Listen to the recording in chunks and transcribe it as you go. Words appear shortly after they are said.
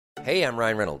Hey, I'm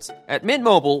Ryan Reynolds. At Mint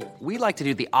Mobile, we like to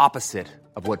do the opposite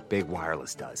of what Big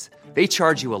Wireless does. They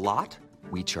charge you a lot,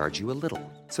 we charge you a little.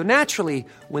 So naturally,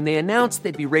 when they announced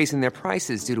they'd be raising their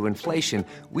prices due to inflation,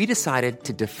 we decided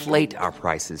to deflate our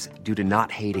prices due to not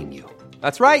hating you.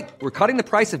 That's right. We're cutting the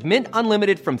price of Mint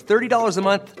Unlimited from $30 a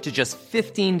month to just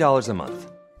 $15 a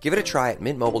month. Give it a try at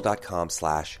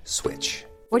mintmobile.com/switch.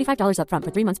 $45 up front for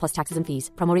 3 months plus taxes and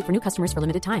fees. Promo rate for new customers for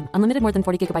limited time. Unlimited more than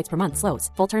 40 gigabytes per month. Slows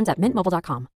full terms at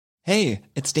mintmobile.com. Hey,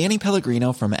 it's Danny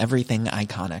Pellegrino from Everything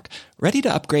Iconic. Ready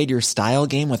to upgrade your style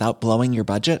game without blowing your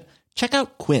budget? Check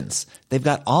out Quince. They've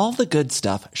got all the good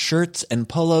stuff, shirts and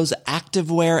polos,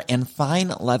 activewear, and fine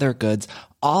leather goods,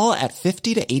 all at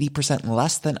 50 to 80%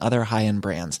 less than other high-end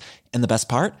brands. And the best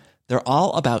part? They're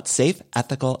all about safe,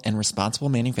 ethical, and responsible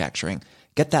manufacturing.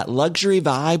 Get that luxury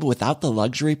vibe without the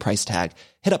luxury price tag.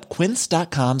 Hit up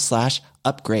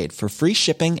quince.com/upgrade for free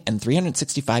shipping and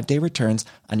 365-day returns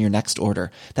on your next order.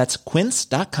 That's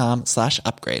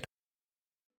quince.com/upgrade.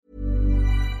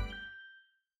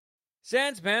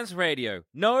 Sans Pants Radio.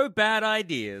 No bad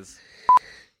ideas.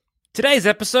 Today's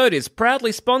episode is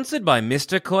proudly sponsored by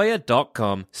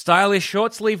MrKoya.com. Stylish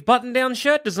short-sleeve button-down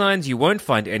shirt designs you won't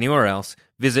find anywhere else.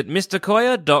 Visit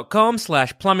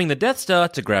MrKoya.com/plumbing the Death Star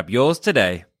to grab yours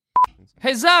today.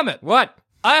 Hey, Zamet. What?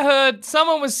 I heard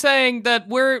someone was saying that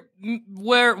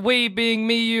we being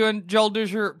me, you, and Joel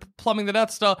Dusher, Plumbing the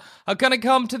Death Star, are going to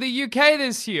come to the UK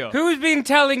this year. Who's been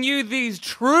telling you these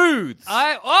truths?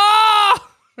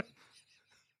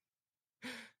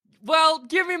 Well,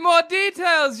 give me more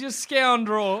details, you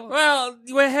scoundrel. Well,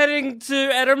 we're heading to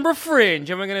Edinburgh Fringe,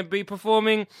 and we're going to be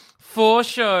performing 4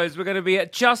 shows. We're going to be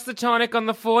at Just the Tonic on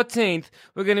the 14th.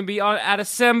 We're going to be at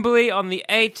Assembly on the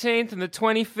 18th and the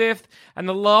 25th, and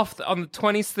the Loft on the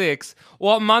 26th.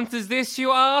 What month is this,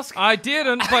 you ask? I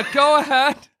didn't, but go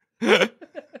ahead.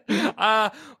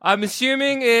 I'm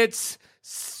assuming it's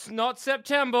not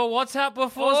September. What's happened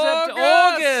before September?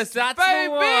 August. That's baby. the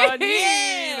one.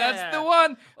 Yeah, that's the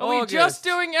one. Are we August. just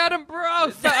doing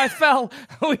Edinburgh? I fell.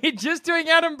 Are we just doing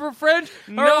Edinburgh Fringe?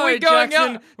 Or No, are we going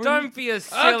Jackson, out? don't be a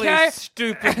silly,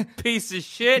 stupid piece of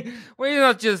shit. We're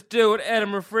not just doing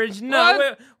Edinburgh Fringe.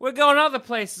 No, we're going other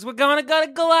places. We're going to go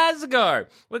to Glasgow.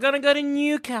 We're going to go to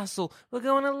Newcastle. We're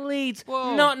going to Leeds,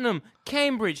 Nottingham,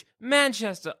 Cambridge,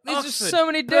 Manchester, These Oxford, are so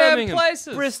many damn Birmingham,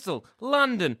 places. Bristol,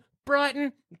 London,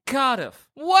 Brighton, Cardiff.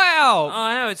 Wow.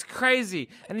 I know, it's crazy.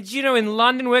 And did you know in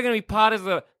London we're going to be part of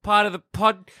the London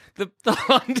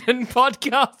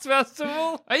Podcast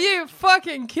Festival? Are you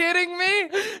fucking kidding me?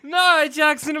 No,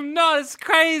 Jackson, I'm not. It's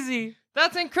crazy.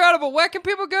 That's incredible. Where can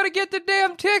people go to get the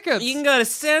damn tickets? You can go to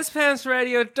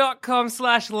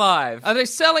sanspantsradio.com/live. Are they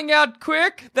selling out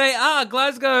quick? They are.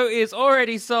 Glasgow is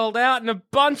already sold out, and a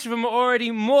bunch of them are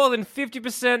already more than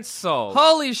 50% sold.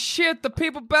 Holy shit, the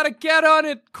people better get on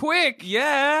it quick.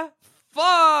 Yeah.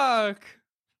 Fuck.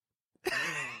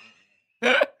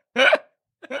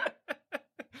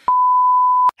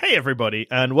 Hey everybody,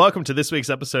 and welcome to this week's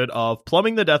episode of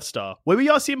Plumbing the Death Star, where we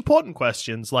ask the important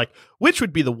questions like, which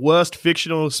would be the worst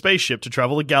fictional spaceship to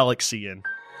travel a galaxy in?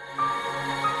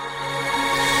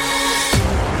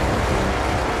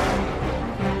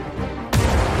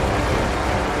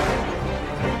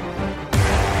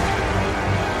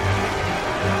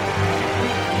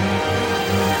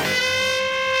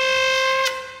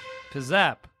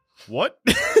 Pizzap. What?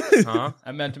 Huh?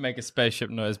 I meant to make a spaceship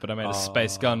noise, but I made a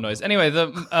space gun noise. Anyway,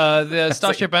 the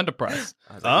Starship Enterprise.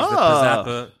 The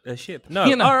Pizzappa ship. No,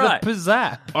 You know, all right. the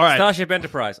Pizzap. All right. Starship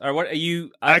Enterprise. All right, what are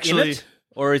you Actually- in it?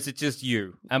 Or is it just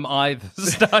you? Am I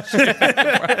the Starship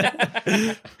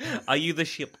Enterprise? Are you the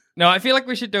ship? No, I feel like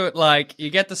we should do it like you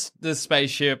get the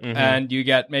spaceship and you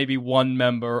get maybe one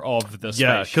member of the spaceship.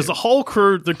 Yeah, because the whole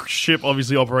crew, the ship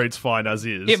obviously operates fine as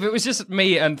is. If it was just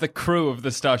me and the crew of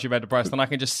the Starship Enterprise, then I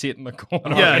can just sit in the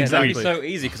corner. Yeah, That'd exactly. be so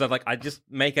easy because I just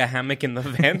make a hammock in the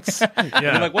vents.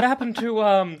 Yeah. Like, what happened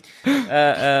to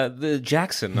the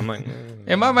Jackson? I'm like,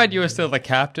 In my mind, you were still the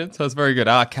captain, so it's very good.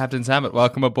 Captain Zamet,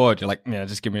 welcome aboard. You're like, yeah,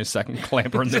 just give me a second,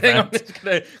 clamber in the hang on, vent. it's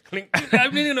gonna clink.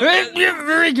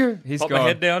 Very good. He's Pop gone. my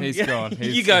head down. He's Yeah. gone.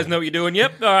 You guys know what you're doing.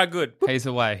 Yep. All right, good. He's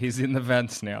away. He's in the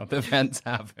vents now. The vents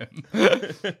have him.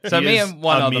 So He me is and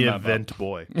one a other mere member. vent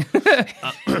boy.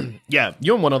 Yeah,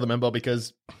 you and one other member,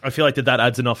 because I feel like that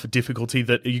adds enough difficulty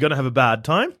that you're going to have a bad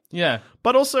time, Yeah.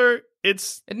 but also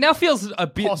it's It now feels a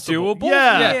bit Possible. doable.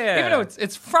 Yeah. Even though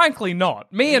it's frankly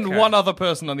not. Me and one other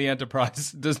person on the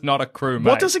Enterprise does not a crew mate.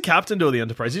 what does a captain do at the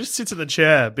Enterprise? He just sits in the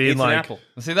chair being Eats an like, apple.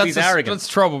 See, that's He's arrogant. That's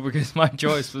trouble because my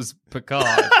choice was Picard.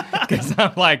 Because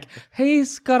I'm like,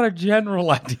 he's got a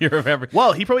general idea of everything.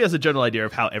 Well, he probably has a general idea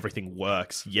of how everything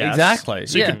works. Yes. Exactly.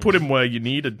 So you could put him where you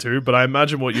needed to, but I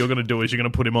imagine what you're going to do is you're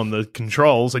going to put him on the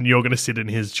controls and you're going to sit in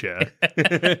his chair.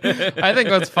 I think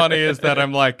what's funny is that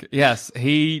I'm like, yes,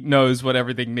 he knows what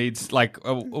everything needs, like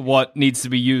what needs to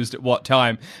be used at what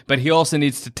time, but he also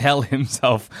needs to tell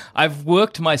himself, I've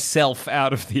worked myself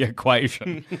out of the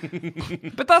equation.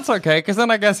 But that's okay, because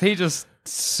then I guess he just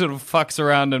sort of fucks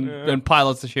around and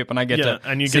pilots the ship, and I get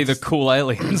to see the cool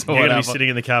aliens or You're going to whatever. be sitting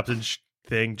in the captain's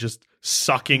thing, just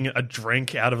sucking a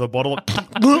drink out of a bottle.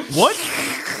 What?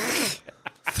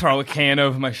 Throw a can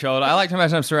over my shoulder. I like to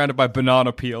imagine I'm surrounded by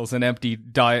banana peels and empty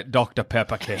Diet Dr.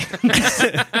 Pepper cans.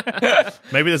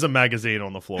 Maybe there's a magazine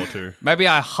on the floor too. Maybe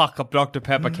I huck a Dr.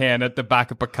 Pepper can at the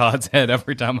back of Picard's head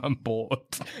every time I'm bored.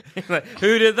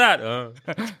 Who did that? Oh.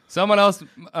 Someone else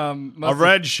A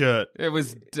red shirt. It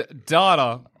was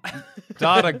Dada.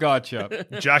 Dada gotcha.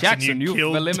 Jackson, you you've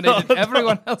killed eliminated Dada.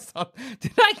 everyone else.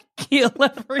 Did I kill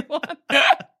everyone?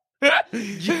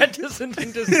 Jettisoned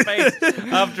into space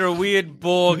after a weird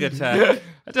Borg attack.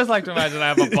 I just like to imagine I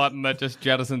have a button that just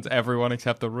jettisons everyone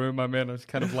except the room I'm in. I just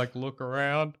kind of like look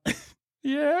around.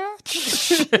 Yeah.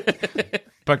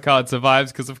 Picard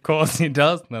survives because of course he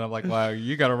does. And then I'm like, wow,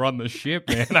 you got to run the ship,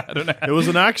 man. I don't know. It was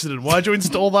an accident. Why'd you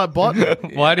install that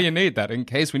button? Why do you need that? In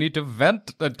case we need to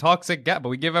vent a toxic gas, but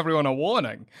we give everyone a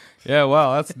warning. Yeah,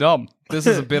 well, that's dumb. This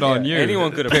is a bit on you.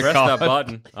 Anyone could have pressed that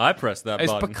button. I pressed that Is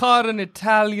button. Picard an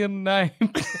Italian name?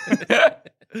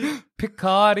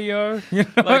 Picardio? You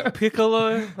know? Like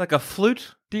piccolo? Like a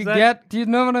flute? Do you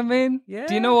know what I mean? Yeah.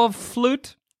 Do you know of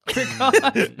flute?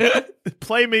 Picard?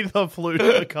 Play me the flute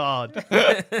Picard.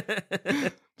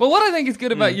 Well, what I think is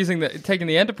good about taking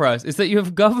the Enterprise is that you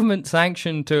have government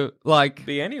sanction to, like...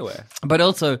 Be anywhere. But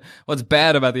also, what's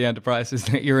bad about the Enterprise is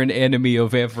that you're an enemy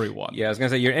of everyone. Yeah, I was going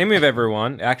to say, you're an enemy of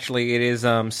everyone. Actually, it is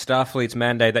Starfleet's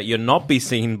mandate that you not be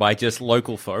seen by just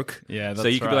local folk. Yeah, that's So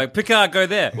you could be right. like, Picard, go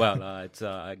there. Well, it's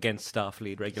against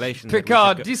Starfleet regulations. that we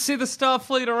Picard, should do you see the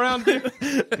Starfleet around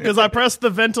you? Because I pressed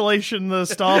the ventilation, the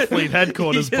Starfleet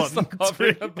headquarters go. Just button.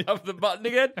 hovering above the button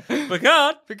again.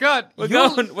 Picard, Picard, we're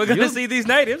going to you'll- see these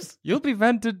natives. You'll be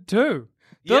vented too.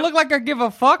 Do I Yep. look like I give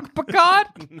a fuck, Picard?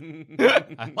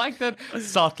 I like that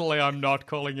subtly I'm not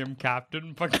calling him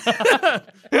Captain Picard.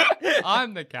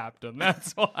 I'm the captain,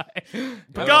 that's why.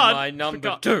 Picard, Picard, my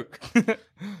number Picard. 2.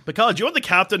 Picard, do you want the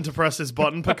captain to press this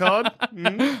button, Picard?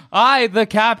 I, the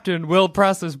captain, will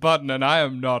press this button and I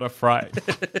am not afraid.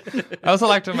 I also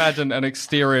like to imagine an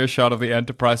exterior shot of the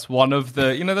Enterprise. One of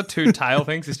the, the two tail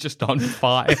things is just on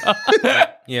fire.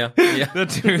 Yeah. The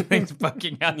two things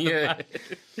bucking out the Yeah. back.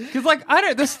 Because,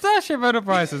 the Starship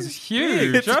Enterprise is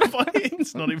huge. It's funny.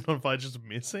 It's not even on fire, just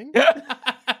missing.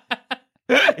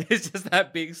 It's just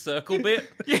that big circle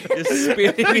bit. Just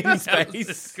spinning in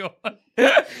space.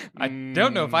 I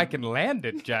don't know if I can land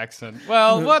it, Jackson.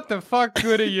 Well, what the fuck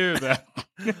good are you then?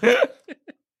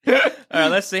 All right,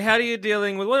 let's see. How are you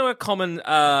dealing with what are common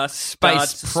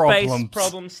Space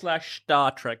problems. /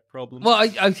 Star Trek problems? Well,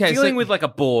 okay, dealing with like a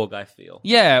Borg, I feel.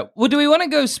 Yeah. Well, do we want to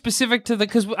go specific to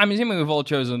because I'm assuming we've all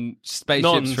chosen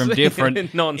spaceships from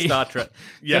different non-Star Trek.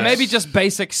 Yes. So maybe just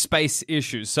basic space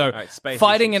issues. So right, space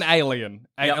fighting issues. an alien,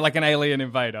 Yep. like an alien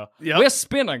invader. Yep. We're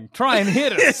spinning. Try and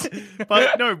hit us.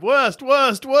 But no, worst,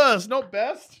 not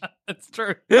best. That's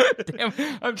true. Damn,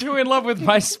 I'm too in love with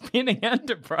my spinning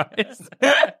Enterprise.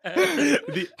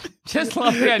 Just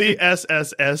love the The idea.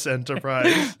 SSS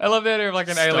Enterprise. I love the idea of like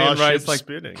an alien Starship race, like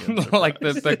spinning like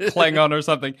the Klingon or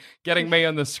something, getting me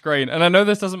on the screen. And I know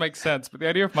this doesn't make sense, but the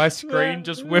idea of my screen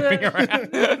just whipping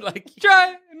around, like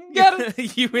try and get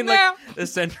it. you in now. like the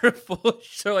center of force,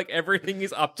 so like everything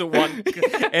is up to one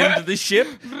end of the ship.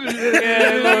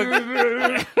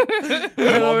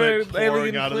 Vomit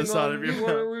pouring out of the side of your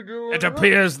mouth. It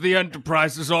appears the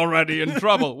Enterprise is already in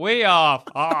trouble. We are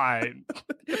fine.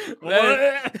 You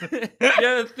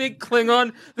ever think,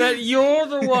 Klingon, that you're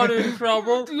the one in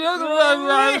trouble?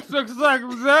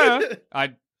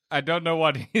 I don't know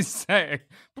what he's saying.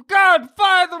 Picard,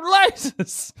 fire the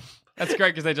lasers! That's great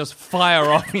because they just fire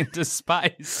off into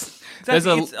space.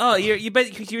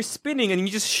 Exactly. You're spinning and you're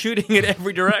just shooting in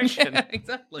every direction. Yeah,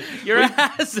 exactly. You're a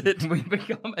hazard. We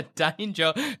become a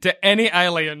danger to any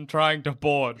alien trying to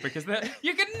board because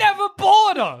you can never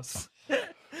board us.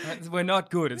 We're not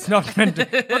good. It's not meant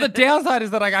to. Well, the downside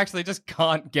is that I actually just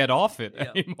can't get off it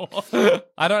anymore.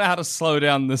 I don't know how to slow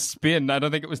down the spin. I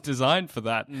don't think it was designed for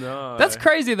that. No. That's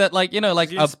crazy that,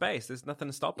 You're in space. There's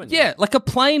nothing stopping you. yeah, like a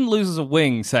plane loses a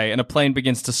wing, say, and a plane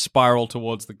begins to spiral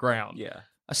towards the ground. Yeah.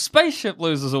 A spaceship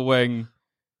loses a wing,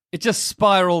 It just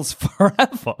spirals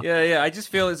forever. Yeah. I just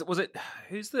feel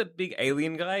who's the big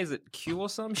alien guy? Is it Q or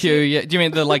some Q, shit? yeah. Do you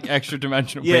mean the like extra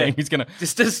dimensional Yeah. being? He's gonna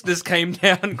Just came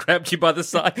down, grabbed you by the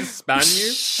side, and span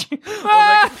you, or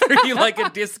like threw you like a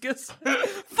discus.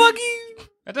 Fuck you!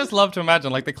 I just love to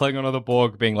imagine like the Klingon or the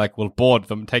Borg being like, we'll board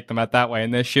them, take them out that way,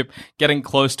 and their ship getting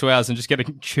close to ours and just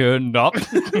getting churned up.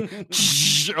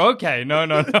 Okay,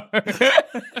 no.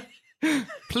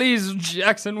 Please,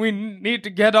 Jackson, we need to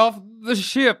get off the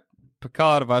ship.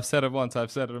 Picard, if I've said it once, I've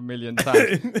said it a million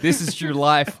times. This is your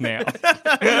life now.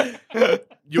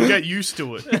 You'll get used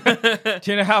to it.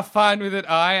 Do you know how fine with it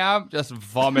I am? Just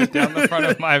vomit down the front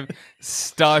of my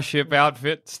Starship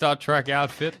outfit, Star Trek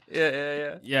outfit.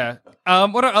 Yeah. Yeah.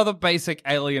 What are other basic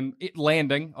alien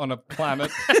landing on a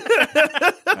planet?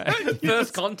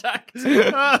 First contact.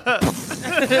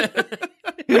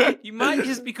 You might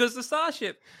just because the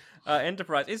Starship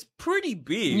Enterprise is pretty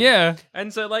big. Yeah.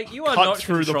 And so, like, you are Cut not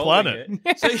through the controlling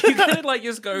it. So you're gonna, like,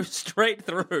 just go straight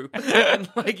through. And,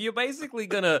 like, you're basically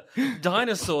gonna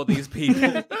dinosaur these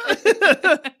people.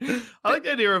 I like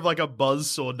the idea of like a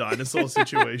buzzsaw dinosaur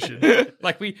situation.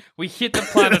 Like we hit the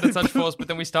planet at such force, but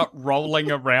then we start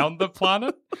rolling around the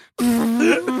planet.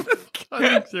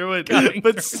 Cutting through it,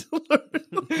 but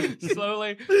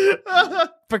Slowly.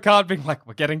 Picard being like,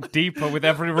 we're getting deeper with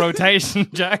every rotation,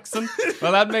 Jackson.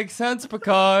 Well, that makes sense,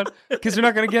 Picard, because we're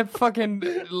not going to get fucking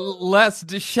less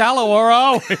shallower,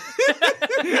 are we?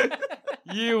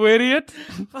 You idiot.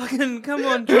 Fucking come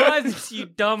on, drive this, you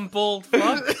dumb bald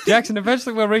fuck. Jackson,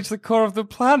 eventually we'll reach the core of the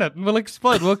planet and we'll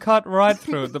explode. We'll cut right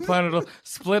through it. The planet will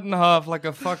split in half like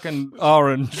a fucking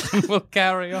orange and we'll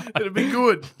carry on. It'll be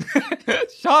good.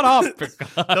 Shut up,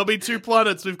 Picard. There'll be two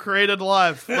planets we've created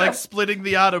life, like splitting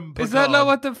the atom. Picard. Is that not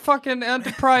what the fucking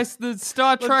Enterprise, the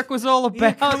Star Trek was all about?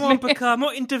 Yeah, come on, man? Picard, I'm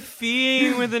not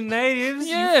interfering with the natives,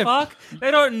 Yeah. you fuck.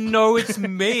 They don't know it's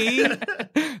me.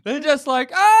 They're just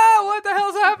like, oh, what the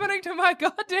hell's happening to my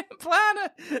goddamn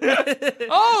planet?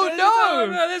 Oh,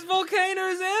 no. There's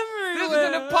volcanoes everywhere. This is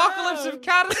an apocalypse of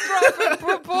catastrophic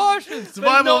proportions.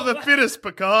 Survival of the fittest,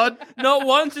 Picard. Not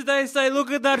once did they say, look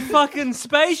at that fucking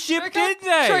spaceship, did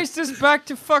they? Traced us back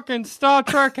to fucking Star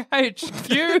Trek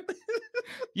HQ.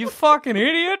 You fucking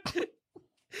idiot.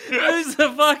 Who's the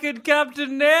fucking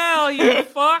captain now, you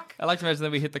fuck? I like to imagine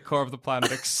that we hit the core of the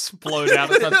planet, explode out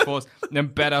at such force, and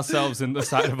embed ourselves in the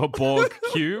side of a Borg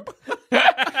cube.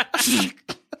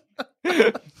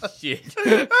 Shit.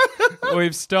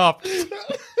 We've stopped.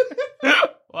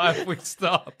 Why have we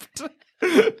stopped?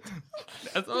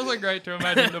 It's also great to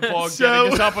imagine the Borg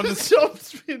getting us up on the stop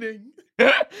spinning.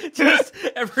 Just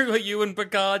everywhere you and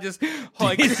Picard just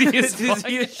like dizzy as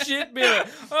shit. Be like,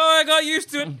 oh, I got used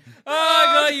to it. Oh,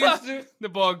 I got used to it. The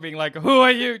Borg being like, who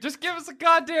are you? Just give us a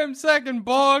goddamn second,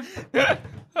 Borg. Oh,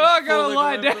 I gotta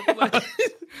lie down.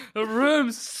 The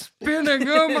room's spinning.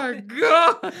 Oh my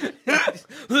god.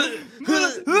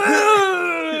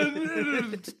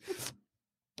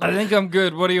 I think I'm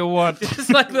good. What do you want? It's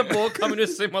like the Borg coming to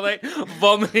simulate,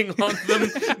 vomiting on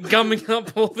them, gumming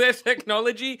up all their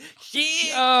technology.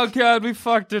 Shit. Oh god, we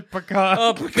fucked it, Picard.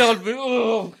 Oh, Picard.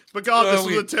 Oh. Picard, this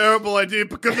was a terrible idea.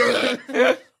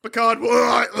 Picard,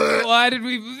 why did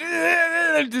we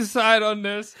decide on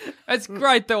this? It's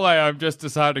great the way I'm just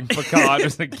deciding Picard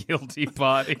is a guilty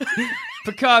party.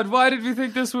 Picard, why did we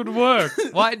think this would work?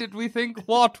 Why did we think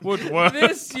what would work?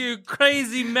 This, you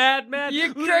crazy madman.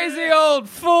 You crazy old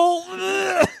fool.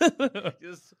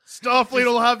 Starfleet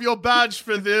will have your badge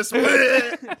for this.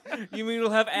 You mean we'll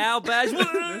have our badge?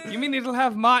 You mean it'll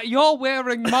have you're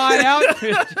wearing my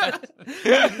outfit.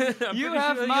 You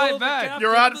have sure my you're the badge. captain.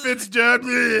 Your outfit's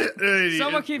dirty.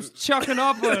 Someone keeps chucking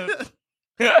up on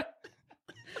it.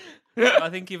 I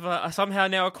think you've somehow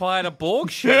now acquired a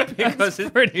Borg ship because it's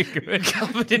Pretty good.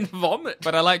 covered in vomit.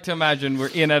 But I like to imagine we're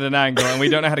in at an angle and we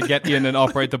don't know how to get in and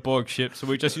operate the Borg ship, so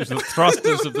we just use the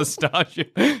thrusters of the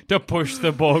starship to push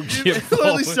the Borg ship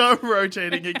Slowly forward. start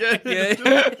rotating again. Yeah.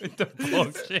 The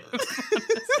Borg ship.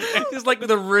 Just like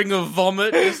with a ring of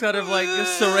vomit, just kind of like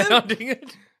just surrounding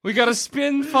it. We gotta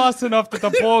spin fast enough that the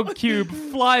Borg cube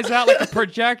flies out like a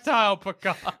projectile,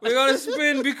 Picard. We gotta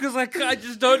spin because I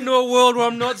just don't know a world where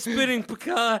I'm not spinning,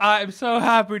 Picard. I'm so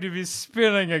happy to be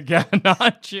spinning again,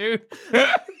 aren't you?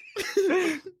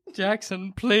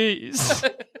 Jackson, please.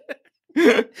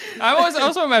 I was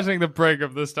also imagining the brig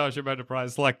of the Starship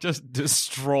Enterprise like just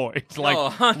destroyed, like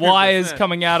 100%. wires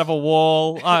coming out of a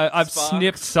wall. I've Sparks.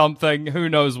 snipped something. Who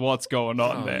knows what's going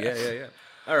on there? Yeah.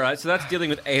 All right, so that's dealing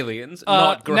with aliens,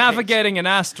 not great. Navigating an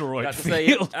asteroid About to say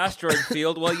field. asteroid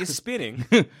field while you're spinning.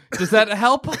 Does that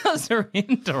help us or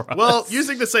hinder us? Well,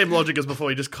 using the same logic as before,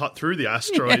 you just cut through the Yeah,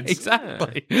 asteroids.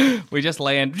 exactly. We just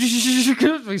land,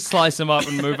 we slice them up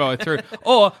and move our way through.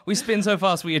 Or we spin so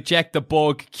fast we eject the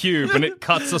Borg cube and it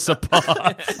cuts us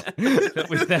apart that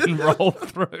we then roll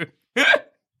through.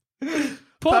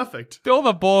 Perfect. All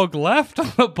the Borg left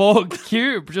on the Borg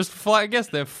cube just fly. I guess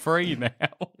they're free now.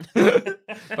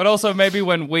 But also maybe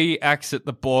when we exit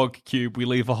the Borg cube, we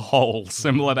leave a hole,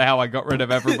 similar to how I got rid of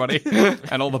everybody,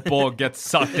 and all the Borg gets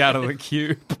sucked out of the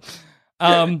cube.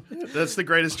 That's the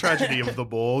greatest tragedy of the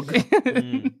Borg.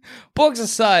 Borgs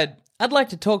aside, I'd like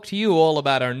to talk to you all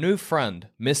about our new friend,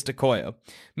 Mr. Koya.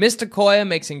 Mr. Koya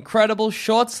makes incredible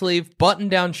short-sleeve,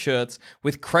 button-down shirts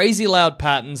with crazy loud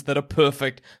patterns that are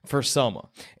perfect for summer.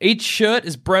 Each shirt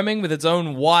is brimming with its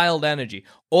own wild energy,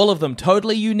 all of them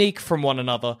totally unique from one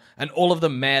another, and all of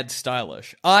them mad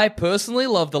stylish. I personally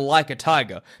love the Like a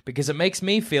Tiger, because it makes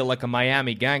me feel like a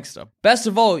Miami gangster. Best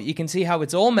of all, you can see how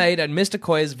it's all made at Mr.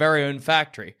 Koya's very own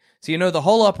factory, so you know the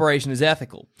whole operation is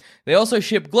ethical. They also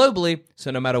ship globally,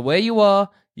 so no matter where you are,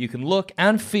 you can look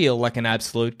and feel like an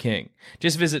absolute king.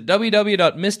 Just visit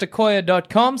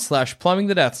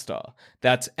www.mrkoya.com/plumbingthedeathstar.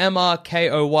 That's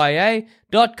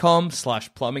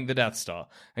MRKOYA.com/plumbingthedeathstar.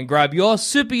 And grab your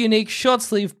super unique short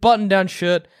sleeve button down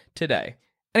shirt today.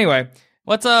 Anyway,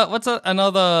 what's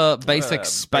another basic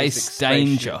space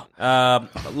danger?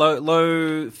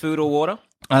 Low food or water.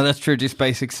 Oh, that's true. Just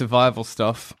basic survival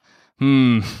stuff.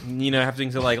 You know, having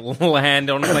to like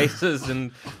land on places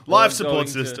and Life support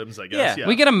systems, I guess. Yeah.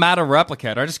 We get a matter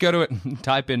replicator. I just go to it and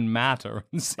type in matter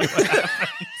and see what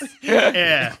happens.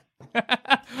 Yeah.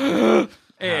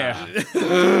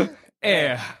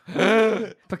 Air.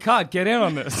 Picard, get in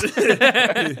on this.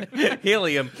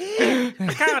 Helium.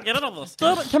 I can't get it on this.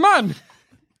 Come on.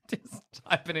 Just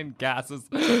typing in gases.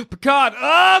 Picard,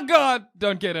 oh God,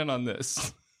 don't get in on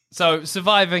this. So,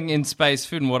 surviving in space,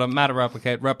 food and water, matter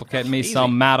replicate me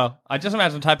some matter. I just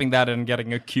imagine typing that in and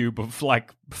getting a cube of,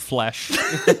 like, flesh.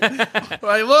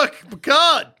 Hey, look,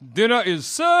 Picard! Dinner is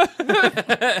served!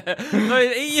 No,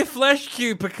 eat your flesh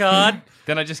cube, Picard.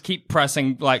 Then I just keep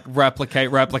pressing, like,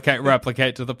 replicate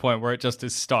to the point where it just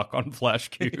is stuck on flesh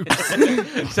cubes.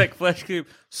 It's like flesh cube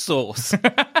sauce.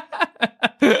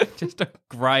 Just a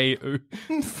grey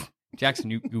oof.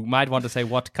 Jackson, you might want to say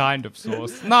what kind of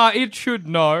sauce. Nah, it should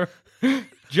know.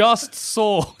 Just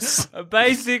sauce. A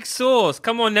basic sauce.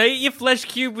 Come on, now eat your flesh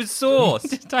cube with sauce.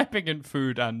 Just typing in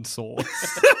food and sauce.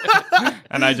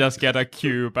 And I just get a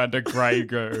cube and a grey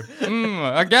goo.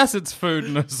 I guess it's food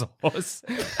and a sauce.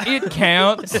 It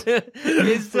counts.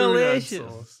 It's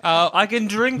delicious. I can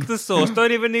drink the sauce.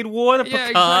 Don't even need water, Yeah,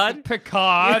 Picard. exactly.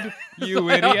 Picard, you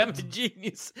I'm idiot. the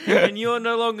genius, and you're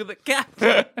no longer the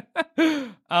captain.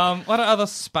 What are other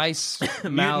space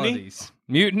maladies?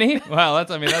 Mutiny? Well,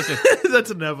 that's just...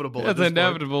 That's inevitable. That's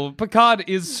inevitable. Picard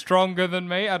is stronger than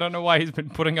me. I don't know why he's been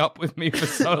putting up with me for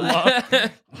so long. I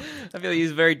feel like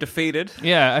he's very defeated.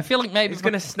 Yeah, I feel like maybe He's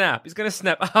gonna snap. He's gonna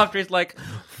snap after his like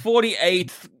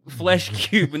 48th flesh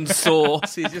cube and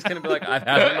sauce. He's just gonna be like, I've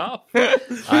had enough.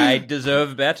 I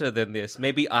deserve better than this.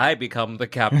 Maybe I become the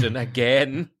captain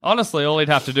again. Honestly, all he'd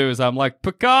have to do is I'm like,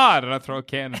 Picard, and I throw a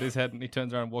can at his head, and he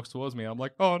turns around and walks towards me. I'm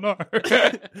like, oh no. Look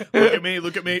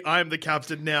at me. I'm the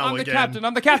captain now I'm the again. captain.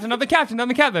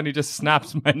 Then he just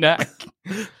snaps my neck.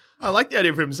 I like the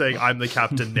idea of him saying, I'm the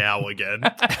captain now again.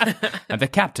 I'm the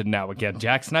captain now again,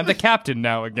 Jackson. I'm the captain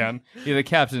now again. You're the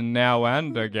captain now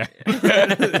and again.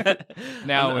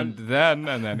 Now and then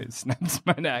it snaps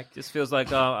my neck. Just feels like,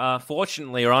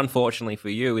 fortunately or unfortunately for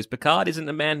you, is Picard isn't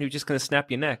the man who's just going to snap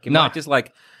your neck. He No. might just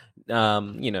like, He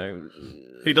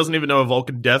doesn't even know a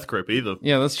Vulcan death grip either.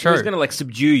 Yeah, that's true. he's going to like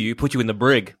subdue you, put you in the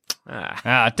brig.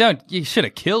 You should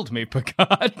have killed me,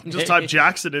 Picard. Just type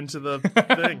Jackson into the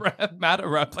thing. Matter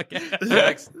replicate.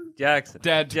 Jackson.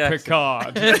 Dead Jackson.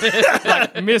 Picard.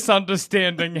 Like,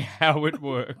 misunderstanding how it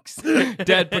works.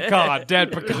 Dead Picard. You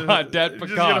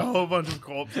just get a whole bunch of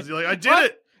corpses. You're like, I did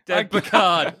it! Dead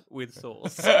Picard with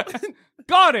sauce.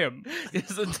 Got him!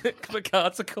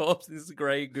 Picard's a corpse, this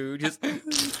grey goo just on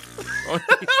his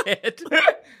head.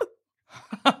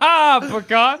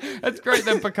 Picard. That's great.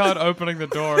 Then Picard opening the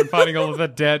door and finding all of the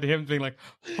dead him being like,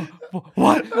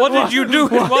 what? What did you do?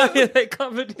 Why are they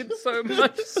covered in so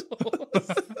much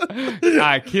sauce?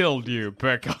 I killed you,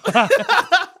 Picard.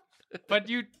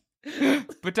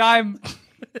 But I'm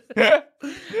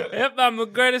Yep, I'm the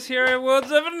greatest hero the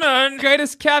world's ever known.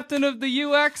 Greatest captain of the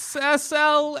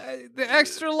UXSL, the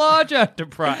extra large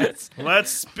enterprise.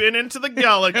 Let's spin into the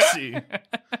galaxy.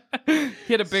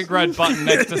 Hit a big red button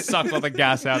next to suck all the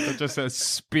gas out that just says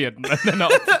spin, and then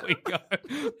off we go.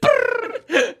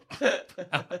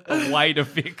 Away to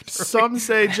victory. Some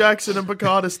say Jackson and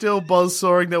Picard are still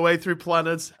buzzsawing their way through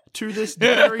planets to this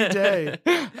very day.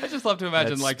 I just love to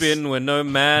imagine That like spin where no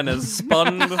man has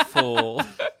spun before.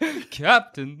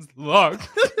 Captain's log.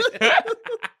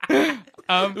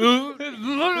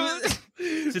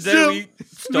 Today we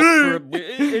stop for a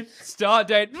bit. Start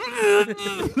date.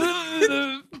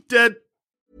 Dead.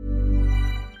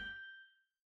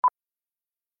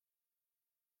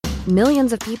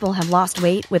 Millions of people have lost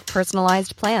weight with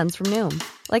personalized plans from Noom.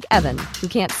 Like Evan, who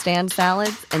can't stand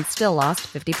salads and still lost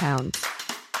 50 pounds.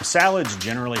 Salads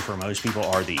generally for most people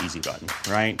are the easy button,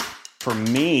 right? For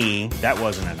me, that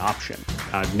wasn't an option.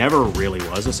 I never really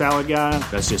was a salad guy.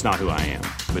 That's just not who I am.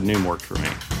 But Noom worked for me.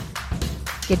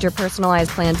 Get your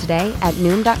personalized plan today at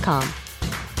Noom.com.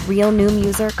 Real Noom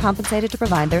user compensated to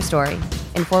provide their story.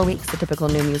 In 4 weeks, the typical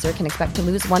Noom user can expect to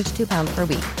lose 1 to 2 pounds per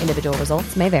week. Individual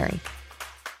results may vary.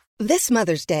 This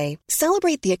Mother's Day,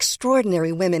 celebrate the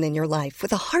extraordinary women in your life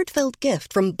with a heartfelt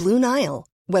gift from Blue Nile.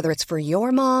 Whether it's for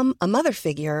your mom, a mother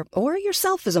figure, or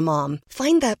yourself as a mom,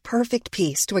 find that perfect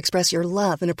piece to express your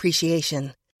love and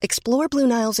appreciation. Explore Blue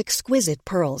Nile's exquisite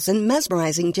pearls and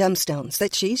mesmerizing gemstones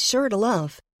that she's sure to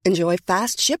love. Enjoy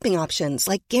fast shipping options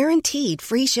like guaranteed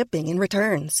free shipping and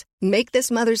returns. Make this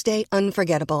Mother's Day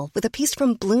unforgettable with a piece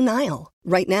from Blue Nile.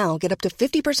 Right now, get up to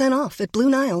 50% off at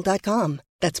BlueNile.com.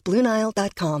 That's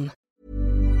BlueNile.com.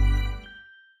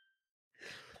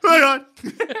 Hang on.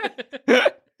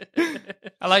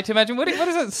 I like to imagine, what is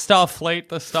it, Starfleet,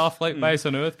 the Starfleet base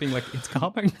on Earth being like, it's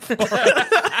coming.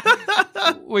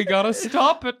 We gotta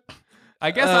stop it. I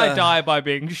guess I die by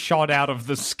being shot out of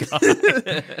the sky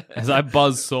as I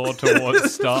buzzsaw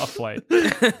towards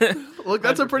Starfleet. Look,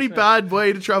 that's a pretty bad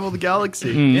way to travel the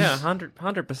galaxy. Yeah,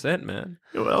 100%, man.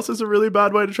 You know what else is a really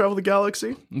bad way to travel the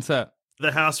galaxy? What's that?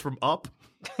 The house from Up.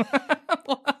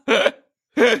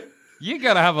 You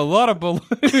gotta have a lot of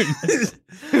balloons.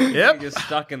 Yep. You're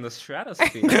stuck in the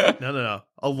stratosphere. No.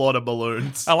 A lot of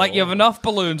balloons. I like you have enough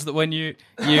balloons that when you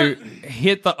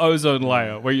hit the ozone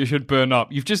layer where you should burn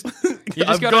up, you just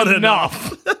I've got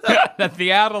enough that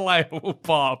the outer layer will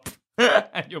pop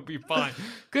and you'll be fine.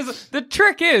 Because the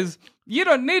trick is, you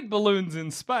don't need balloons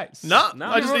in space. No,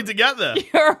 I just need to get there.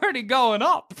 You're already going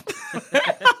up.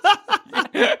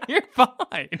 You're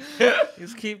fine.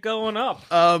 Just keep going up.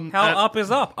 How up is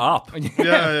up? Up.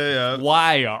 Yeah.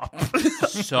 Way up.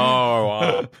 So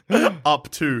up.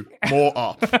 Up to more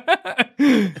up.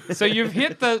 So you've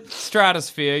hit the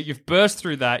stratosphere, you've burst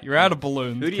through that, you're out of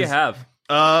balloons. Who do you have?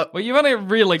 Well, you've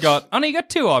only got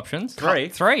two options.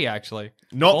 Three, actually.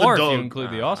 Not Four the dog. if you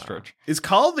include the ostrich. Is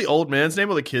Carl the old man's name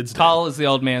or the kid's name? Carl is the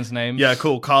old man's name. Yeah,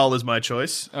 cool. Carl is my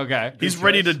choice. Okay. He's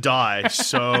ready to die,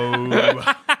 so...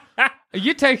 Are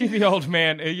you taking the old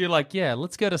man? Are you like, yeah,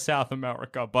 let's go to South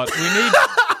America, but we need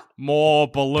more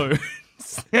balloons?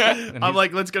 I'm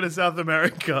like, let's go to South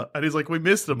America. And he's like, we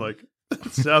missed them. Like,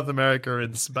 South America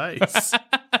in space.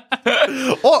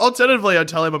 Or alternatively, I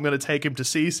tell him I'm going to take him to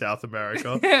see South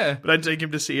America. Yeah. But I take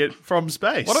him to see it from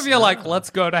space. What if you're like, let's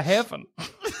go to heaven?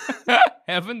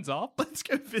 Heaven's up Let's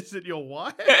go visit your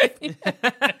wife.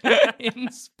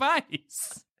 in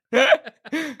space.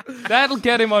 That'll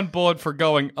get him on board for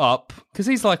going up. Because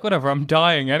he's like, whatever, I'm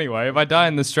dying anyway. If I die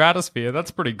in the stratosphere,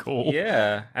 that's pretty cool.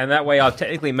 Yeah, and that way I've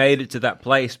technically made it to that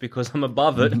place because I'm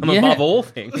above it. I'm above all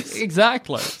things.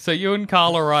 Exactly. So you and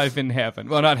Carl arrive in heaven.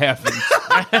 Well, not heaven.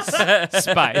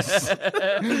 Space.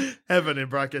 Heaven in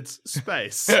brackets,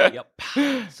 space. Yep.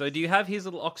 So do you have his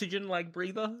little oxygen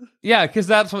breather? Yeah, because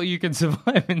that's what you can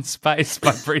survive in space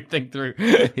by breathing through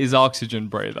his oxygen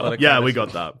breather. Yeah, we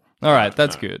got that. All right,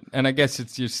 that's good. And I guess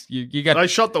it's just, you got... I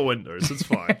shut the windows, it's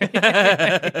fine.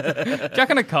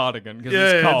 Jack in a cardigan, because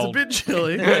Yeah, it's cold. it's a bit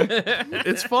chilly.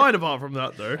 It's fine apart from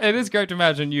that, though. It is great to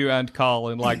imagine you and Carl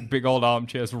in, big old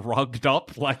armchairs rugged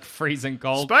up, freezing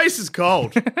cold. Space is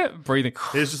cold. Breathing.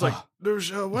 It's just like,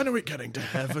 when are we getting to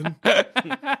heaven?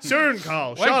 Soon,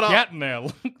 Carl. We're Shut up. getting there.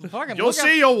 Fucking You'll look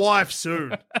see your wife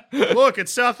soon. Look,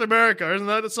 it's South America. Isn't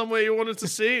that somewhere you wanted to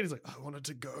see? And he's like, I wanted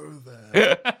to go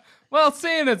there. Well,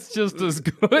 seeing it's just as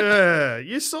good. Yeah,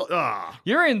 you saw...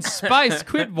 You're in space.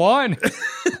 Quit whining.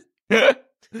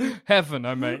 Heaven,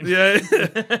 I mean. Yeah.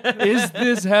 Is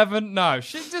this heaven? No.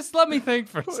 Just let me think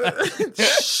for a second.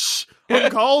 Shh.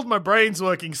 I'm cold. My brain's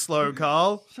working slow,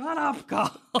 Carl. Shut up,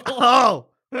 Carl. Carl,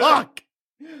 look.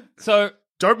 So...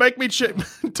 Don't make me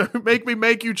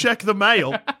make you check the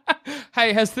mail.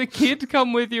 Hey, has the kid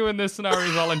come with you in this scenario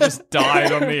as well and just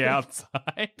died on the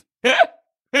outside?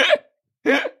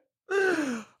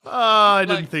 I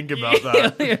didn't think about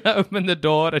that. You open the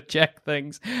door to check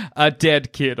things. A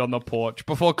dead kid on the porch.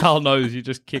 Before Carl knows, you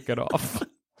just kick it off.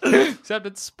 Except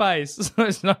it's space, so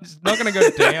it's not going to go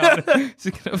down. It's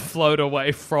going to float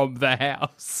away from the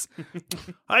house.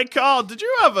 Hey, Carl, did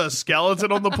you have a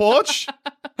skeleton on the porch?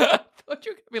 I thought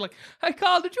you were going to be like, hey,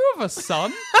 Carl, did you have a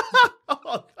son?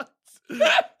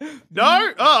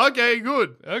 No? Oh, okay,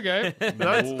 good. Okay.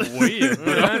 That's weird.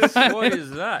 What is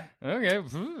that? Okay,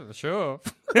 sure.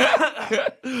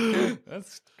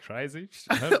 That's crazy.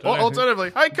 Or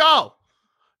alternatively, hey, Carl,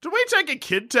 did we take a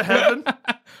kid to heaven?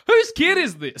 Whose kid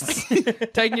is this?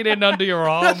 Taking it in under your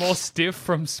arm, all stiff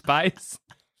from space.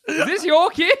 Is this your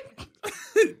kid?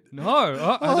 No,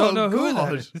 I don't know who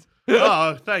that is.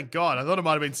 Oh, thank God. I thought it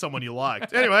might have been someone you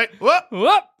liked. Anyway, whoop.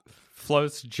 Whoop!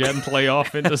 Floats gently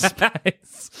off into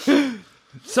space.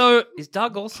 So, Is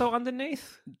Doug also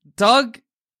underneath? Doug...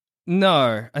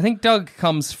 No, I think Doug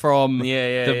comes from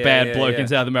the bad bloke in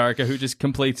South America who just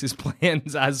completes his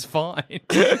plans as fine.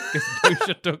 Because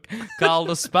Dusha took Carl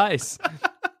to space.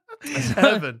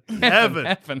 Heaven.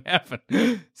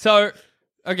 So,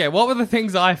 okay, what were the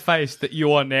things I faced that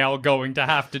you are now going to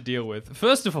have to deal with?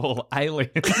 First of all, aliens.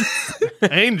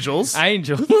 Angels.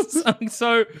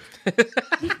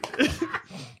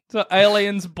 So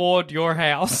aliens board your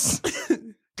house.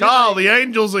 Carl, the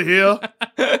angels are here.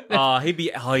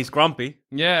 He's grumpy.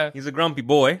 Yeah. He's a grumpy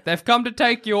boy. They've come to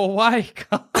take you away,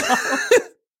 Carl.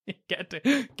 You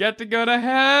get to go to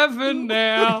heaven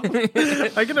now.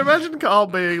 I can imagine Carl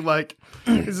being like,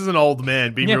 this is an old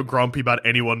man being real grumpy about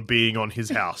anyone being on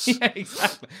his house. Yeah,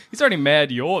 exactly. He's already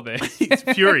mad you're there. He's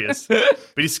furious, but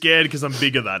he's scared because I'm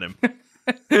bigger than him.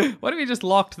 What if he just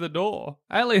locked the door?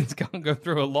 Aliens can't go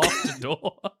through a locked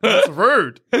door. That's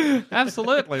rude.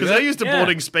 Absolutely. Because they're used to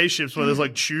boarding spaceships where there's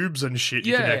like tubes and shit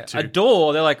you connect to. A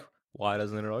door, they're like, why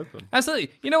doesn't it open?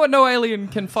 Absolutely. You know what no alien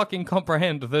can fucking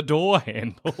comprehend? The door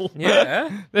handle.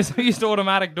 Yeah. They're so used to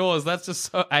automatic doors. That's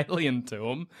just so alien to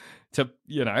them.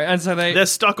 And so They're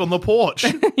stuck on the porch.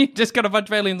 you just got a bunch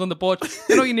of aliens on the porch.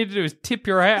 And all you need to do is tip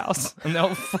your house and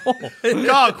they'll fall.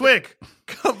 Carl, quick.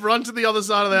 Come run to the other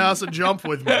side of the house and jump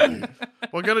with me.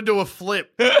 We're going to do a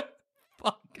flip.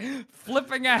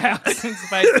 Flipping a house in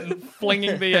space and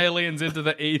flinging the aliens into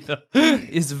the ether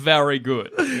is very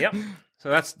good. Yep. So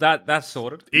that's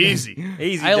sorted. Easy.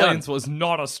 Easy Aliens done. was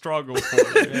not a struggle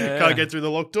for you. Can't get through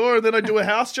the locked door, and then I do a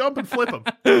house jump and flip them.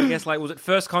 I guess, was it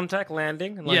first contact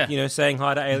landing? And, saying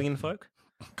hi to alien folk?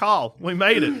 Carl, we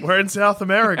made it. We're in South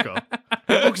America.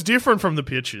 It looks different from the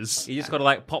pictures. You just got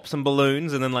to, pop some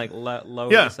balloons and then,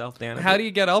 lower yourself down. How do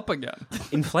you get up again?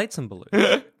 Inflate some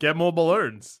balloons. Get more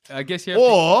balloons. I guess you have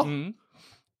Or to...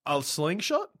 a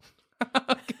slingshot.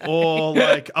 Or,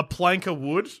 a plank of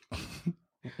wood.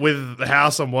 With the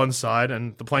house on one side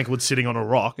and the plank of wood sitting on a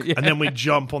rock, and then we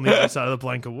jump on the other side of the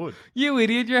plank of wood. You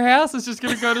idiot, your house is just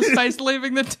going to go to space,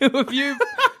 leaving the two of you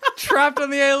trapped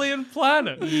on the alien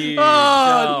planet. You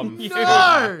Oh, dumb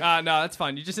no! No, that's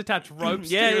fine. You just attach ropes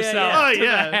to Yeah, yourself to the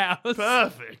yeah. house.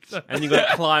 Perfect. And you got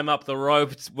to climb up the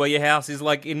ropes where your house is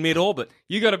in mid-orbit.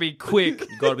 You got to be quick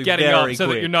gotta be getting very up so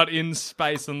that quick. you're not in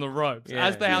space on the ropes. Yeah.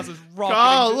 As the house is rocking.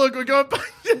 Carl, look, we're going back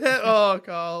to Oh,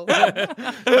 Carl. Carl,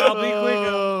 be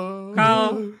quicker.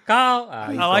 Carl.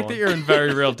 I like that you're in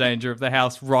very real danger of the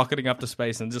house rocketing up to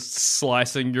space and just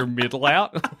slicing your middle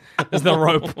out as the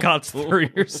rope cuts through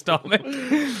your stomach.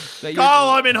 Carl,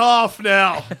 I'm in half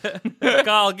now.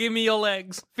 Carl, give me your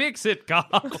legs. Fix it,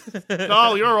 Carl.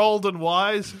 Carl, you're old and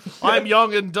wise. I'm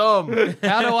young and dumb.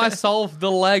 How do I solve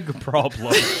the leg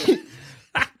problem?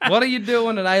 What are you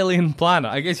doing at Alien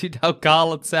Planet? I guess you tell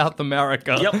Carl it's South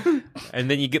America. Yep. And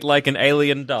then you get an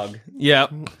alien Doug.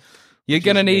 Yep. You're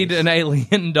going to need an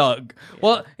alien Doug.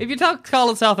 Well, if you tell Carl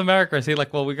it's South America, is he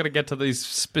like, well, we got to get to these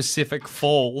specific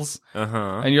falls.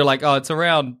 Uh-huh. And you're like, oh, it's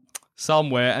around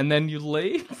somewhere. And then you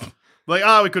leave. We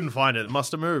couldn't find it. It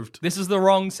must have moved. This is the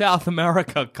wrong South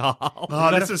America, Carl.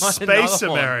 Oh, this is find Space another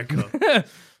one. America.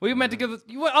 We meant to go...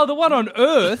 the one on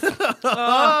Earth?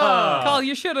 Carl,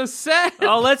 you should have said.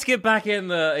 Oh, let's get back in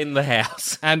the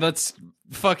house. And let's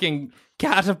fucking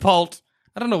catapult...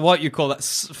 I don't know what you call that.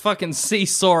 Fucking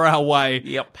seesaw our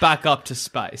way back up to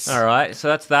space. All right, so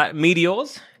that's that.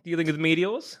 Meteors? Do you think it's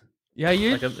meteors? Yeah,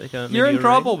 Like a you're in meteor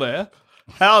trouble there.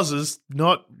 Houses,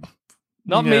 not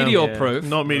Meteor-proof.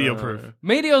 Not meteor-proof.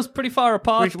 Meteor's pretty far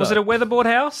apart, Was though. it a weatherboard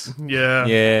house? Yeah.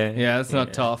 Yeah, it's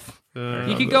not tough.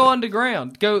 You could go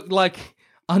underground. Go,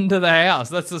 under the house.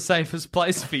 That's the safest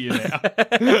place for you now.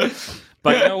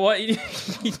 But you know what? You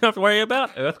don't have to worry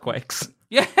about earthquakes.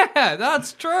 Yeah,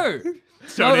 that's true.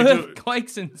 So No they do-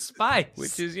 earthquakes in space.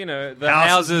 Which is, the House's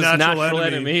house's natural natural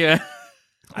enemy. enemy. Yeah.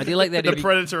 I do like that. The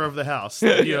predator of the house,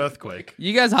 the earthquake.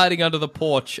 You guys hiding under the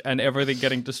porch and everything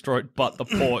getting destroyed but the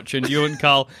porch, and you and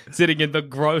Carl sitting in the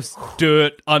gross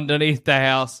dirt underneath the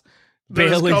house,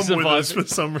 barely Come with us surviving. for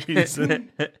some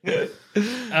reason.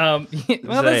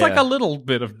 Well, there's like a little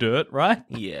bit of dirt, right?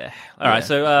 Yeah. All right.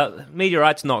 So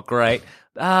meteorite's not great.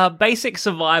 Basic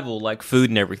survival, like food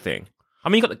and everything. I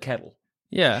mean, you got the kettle.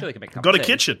 Yeah. Sure, they can make Got a tea.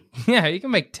 kitchen. Yeah, you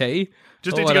can make tea.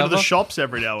 Just or need to go to the whatever. shops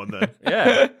every now and then.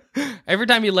 Yeah. Every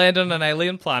time you land on an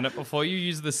alien planet, before you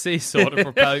use the seesaw to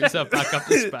propel yourself back up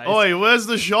to space. Oi, where's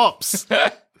the shops?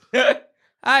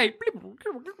 Hey,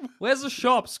 where's the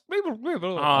shops?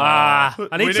 I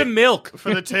need We some need- milk.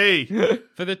 For the tea.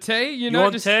 For the tea, you You know,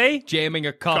 want just tea? jamming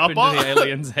a cup into Cuppa? the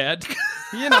alien's head.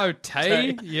 You know,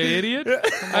 tea, you idiot.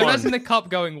 I imagine the cup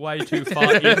going way too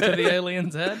far into the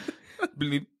alien's head.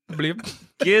 Bleep, bleep.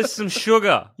 Give some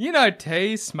sugar. You know,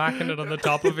 tea, smacking it on the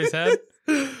top of his head.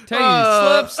 Tea,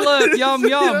 slurp, slurp, yum,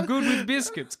 yum, good with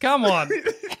biscuits. Come on.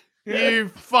 You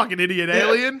fucking idiot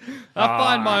alien. I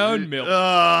find my own milk.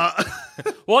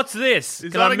 What's this?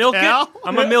 Is Can that I a milk cow? it?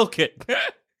 I'm gonna milk it.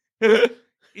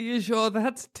 You sure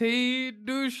that's tea,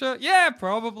 douche? Yeah,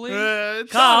 probably. Shut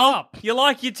Carl, up. you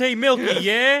like your tea milky,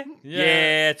 yeah?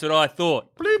 Yeah, that's what I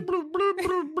thought. Bleep, bloop, bloop,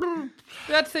 bloop, bloop.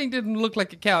 That thing didn't look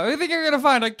like a cow. I think you're going to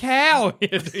find a cow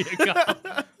here, do you, Carl?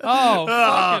 Oh,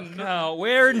 fucking no. No,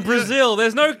 we're in Brazil.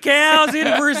 There's no cows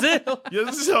in Brazil.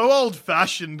 You're so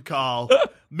old-fashioned, Carl.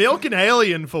 Milk an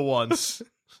alien for once.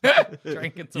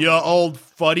 Drinking some, You old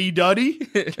fuddy-duddy.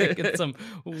 drinking some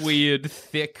weird,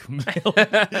 thick milk.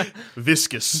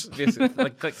 Viscous. This is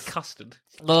like custard.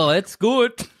 Oh, it's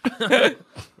good.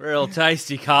 Real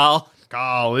tasty, Carl.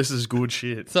 Carl, this is good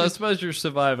shit. So I suppose you're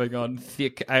surviving on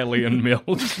thick alien milk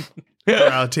For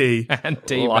our tea. and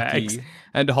tea Lucky. bags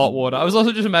and hot water. I was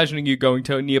also just imagining you going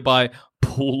to a nearby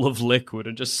pool of liquid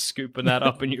and just scooping that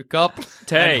up in your cup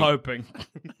Tea. and hoping.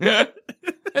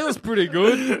 It was pretty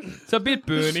good. It's a bit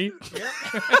burny.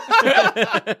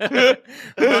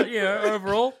 But,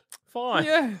 overall, fine.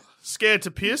 Yeah. Scared to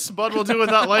piss, but we'll deal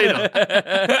with that later.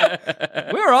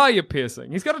 Where are you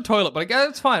pissing? He's got a toilet, but I guess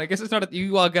it's fine. I guess it's not.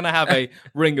 You are going to have a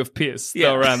ring of piss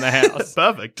though, around the house.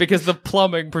 Perfect. Because the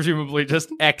plumbing presumably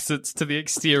just exits to the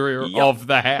exterior of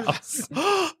the house.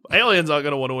 Aliens aren't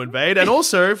going to want to invade. And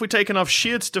also, if we take enough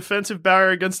shit's defensive barrier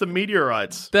against the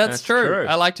meteorites. That's true. true.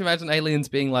 I like to imagine aliens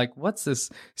being like, what's this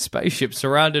spaceship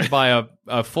surrounded by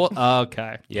a fort?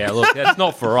 Okay. Yeah, look, that's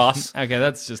not for us. Okay,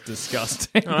 that's just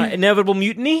disgusting. All right, inevitable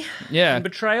mutiny. Yeah. And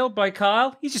betrayal by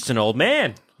Kyle. He's just an old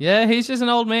man. Yeah, he's just an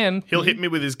old man. He'll hit me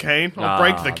with his cane. I'll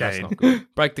break the that's cane. not good.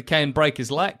 Break the cane, break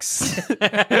his legs. Put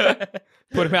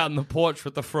him out on the porch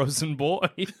with the frozen boy.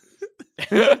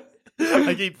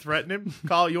 I keep threatening him.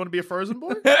 Carl, you want to be a frozen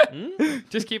boy?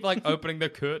 Just keep like opening the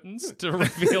curtains to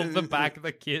reveal the back of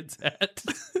the kid's head.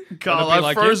 Carl, be I've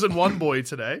like frozen one boy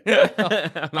today.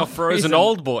 I'm a frozen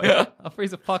old boy. I'll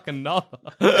freeze a fucking another.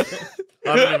 I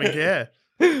don't even care.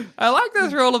 I like that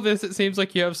through all of this, it seems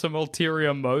like you have some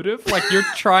ulterior motive. Like you're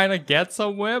trying to get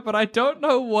somewhere, but I don't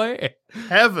know where.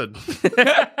 Heaven.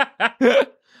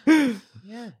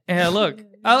 Yeah, look.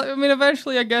 I mean,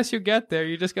 eventually, I guess you get there.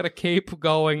 You just got to keep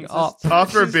going up.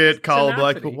 After a bit, Carl will be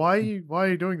like, tenacity. but why are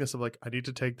you doing this? I'm like, I need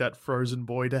to take that frozen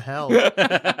boy to hell.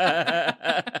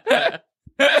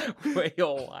 Where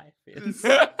your wife is.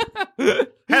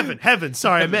 Heaven.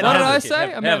 Sorry, I meant What did I heaven.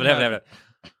 say? I meant Heaven.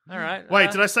 All right.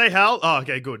 Wait, did I say hell? Oh,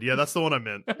 okay, good. Yeah, that's the one I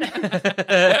meant.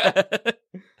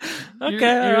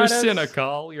 You're a sinner,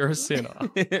 Carl. You're a sinner.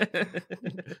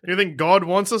 You think God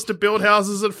wants us to build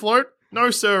houses that float? No,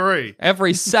 sirree.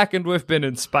 Every second we've been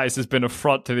in space has been a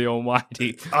front to the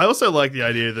Almighty. I also like the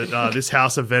idea that this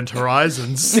house event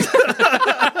horizons.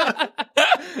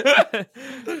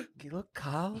 Look,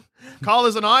 Carl. Carl,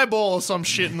 there's an eyeball or some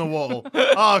shit in the wall.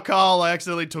 Oh, Carl, I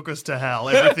accidentally took us to hell.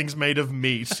 Everything's made of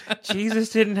meat. Jesus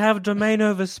didn't have domain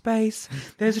over space.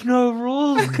 There's no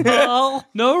rules, Carl.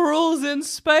 No rules in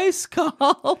space,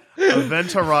 Carl. Event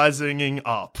horizoning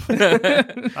up.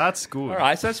 That's good. All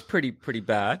right, so that's pretty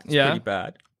bad. It's Yeah. pretty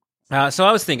bad. So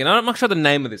I was thinking, I'm not sure the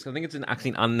name of this. I think it's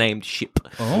actually an unnamed ship.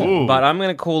 Ooh. But I'm going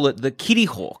to call it the Kitty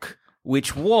Hawk,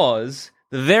 which was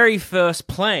the very first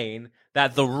plane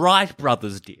that the Wright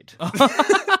brothers did.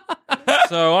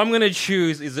 So I'm going to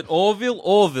choose, is it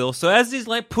Orville? So as he's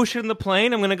like pushing the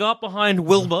plane, I'm going to go up behind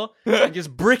Wilbur and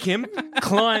just brick him,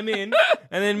 climb in,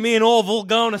 and then me and Orville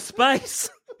go into space.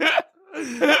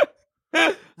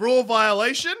 Rule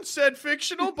violation, said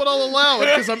Fictional, but I'll allow it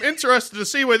because I'm interested to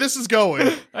see where this is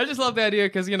going. I just love the idea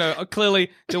because,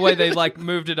 clearly the way they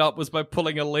moved it up was by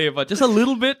pulling a lever just a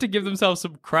little bit to give themselves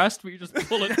some crest, but you just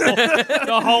pull it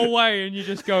the whole way and you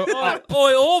just go,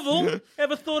 Oi, Orville,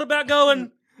 ever thought about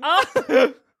going up?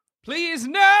 please,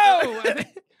 no!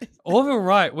 Orville,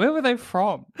 right. Where were they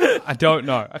from? I don't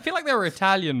know. I feel like they were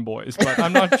Italian boys, but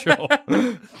I'm not sure.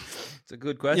 It's a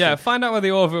good question. Yeah, find out where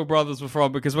the Orville brothers were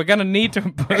from because we're going to need to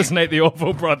impersonate the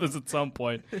Orville brothers at some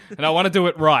point. And I want to do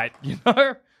it right,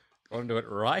 Want to do it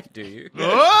right, do you?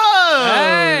 Oh!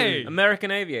 Hey!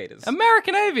 American Aviators.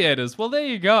 American Aviators. Well, there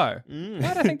you go.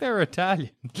 Why do I think they were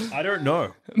Italian? I don't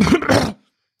know.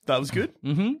 That was good.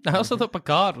 Mm-hmm. I also thought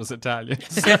Picard was Italian.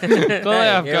 Clearly,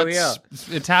 I've here we are. got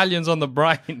Italians on the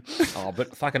brain. Oh,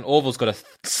 but fucking Orville's got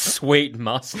a sweet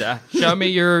mustache. Show me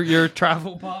your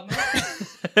travel partner.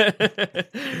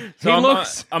 So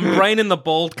I'm braining the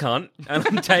bald cunt, and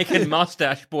I'm taking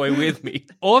Mustache Boy with me.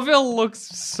 Orville looks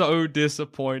so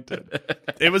disappointed.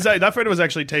 That photo was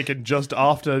actually taken just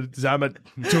after Zamet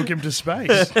took him to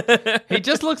space. He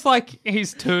just looks like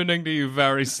he's turning to you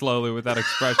very slowly with that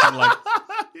expression, like,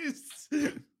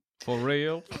 for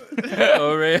real?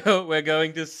 For real? We're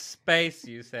going to space,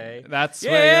 you say? That's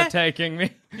where you're taking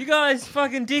me. You guys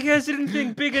fucking dickheads didn't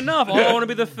think big enough. I want to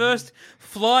be the first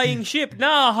flying ship.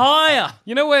 Nah, higher.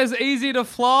 You know where's easy to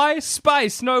fly?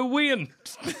 Space, no wind.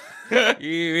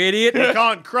 You idiot. You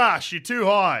can't crash, you're too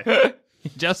high.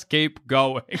 Just keep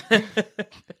going.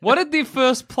 What did the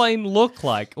first plane look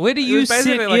like? Where do It you was sit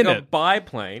basically in like a it?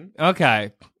 biplane.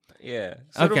 Okay. Yeah.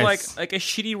 Sort Okay. of like a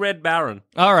shitty Red Baron.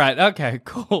 All right. Okay,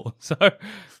 cool. So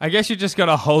I guess you just got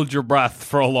to hold your breath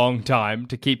for a long time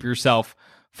to keep yourself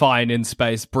fine in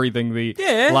space, breathing the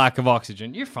lack of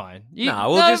oxygen. You're fine.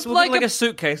 We'll just get like a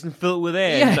suitcase and fill it with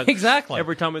air. Yeah, So exactly.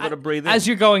 Every time we got to breathe in. As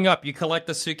you're going up, you collect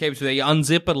the suitcase with it, you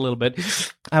unzip it a little bit,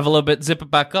 have a little bit, zip it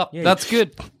back up. Yeah, That's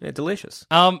good. Yeah, delicious.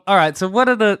 All right. So what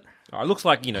are the... Oh, it looks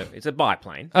like, it's a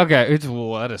biplane. Okay,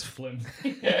 that is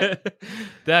flimsy.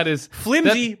 That is...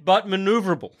 Flimsy, but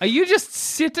maneuverable. Are you just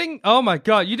sitting? Oh my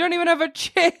god, you don't even have a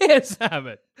chair,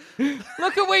 Sam.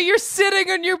 Look at where you're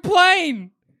sitting on your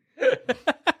plane.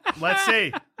 Let's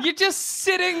see. You're just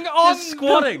sitting on... Just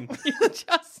squatting. You're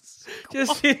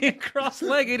Just sitting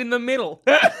cross-legged in the middle.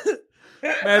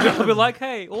 Maybe I'll be like,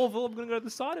 hey, Orville, I'm going to go to the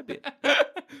side a bit.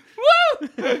 Woo!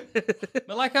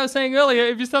 But like I was saying earlier,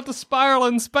 if you start to spiral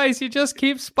in space, you just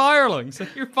keep spiraling, so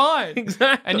you're fine.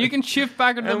 Exactly. And you can shift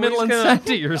back into the we're middle just and gonna-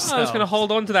 center yourself. I'm just going to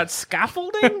hold on to that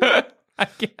scaffolding. I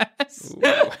guess.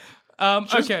 Just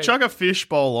Okay. chuck a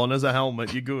fishbowl on as a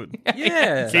helmet, you're good.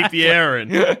 Yeah. Keep the air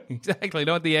in. Exactly.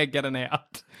 Don't want the air getting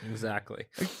out. Exactly.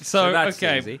 So that's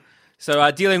okay. easy. So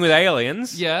dealing with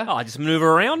aliens, I just maneuver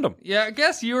around them. Yeah, I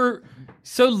guess you're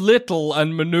so little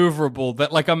and maneuverable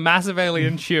that like a massive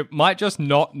alien ship might just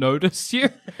not notice you.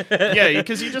 Yeah,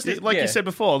 because you just, like you said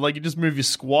before, like you just move your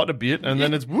squat a bit and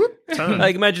then it's whoop, turn.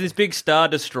 Like imagine this big Star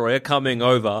Destroyer coming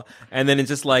over, and then it's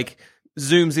just like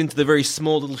zooms into the very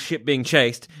small little ship being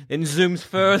chased, then zooms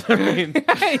further in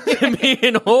to me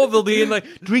and Orville being like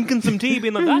drinking some tea,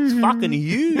 being like, that's fucking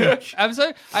huge.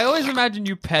 I always imagine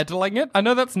you pedaling it. I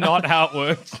know that's not how it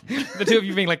works. The two of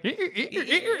you being like,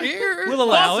 We'll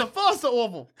allow it. Faster,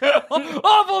 Orville.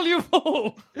 Orville, you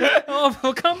fool!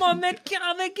 Orville, come on, they're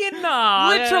getting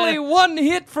Literally one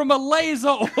hit from a laser,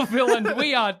 Orville, and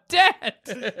we are dead.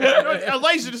 A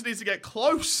laser just needs to get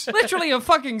close. Literally a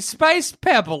fucking space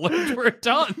pebble, and we're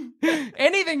done.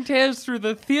 Anything tears through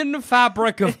the thin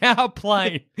fabric of our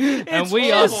plane, and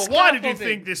we are Orville, why did you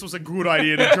think this was a good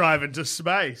idea to drive into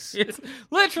space? It's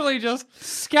literally just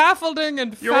scaffolding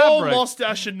and You're fabric. all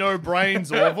mustache and no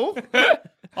brains, Orville.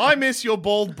 I miss your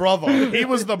bald brother. He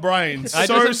was the brains.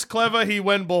 Clever he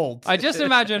went bald. I just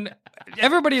imagine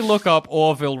everybody look up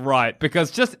Orville Wright,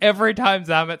 because just every time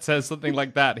Zamet says something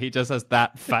like that, he just has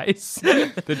that face.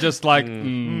 They're just like,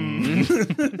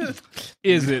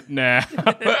 is it now?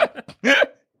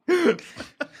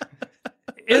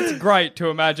 It's great to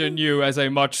imagine you as a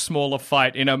much smaller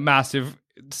fight in a massive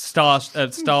Star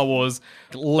Wars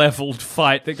leveled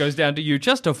fight that goes down to you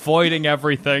just avoiding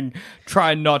everything,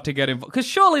 trying not to get involved. Because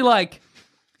surely, like,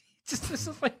 This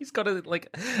is like he's got a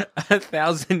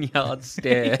 1,000-yard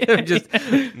stare. Just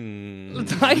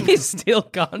I still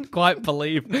can't quite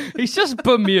believe he's just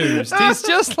bemused. He's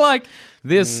just like,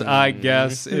 this, I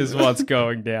guess, is what's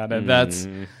going down, and that's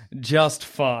just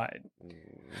fine.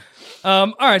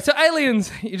 All right, so aliens,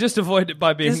 you just avoid it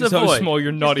by being Just so avoid. small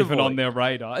you're not Just even avoid. on their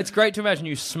radar. It's great to imagine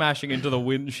you smashing into the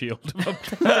windshield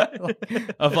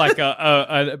of like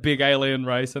a big alien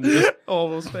race and just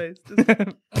Orville's face.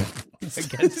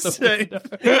 against the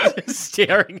window. Just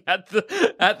staring at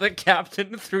the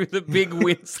captain through the big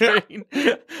windscreen.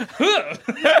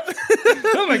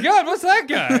 Oh my god, what's that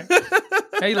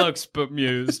guy? He looks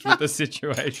bemused with the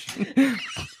situation.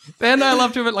 Then I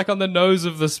love to have it like on the nose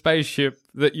of the spaceship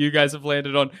that you guys have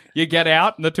landed on. You get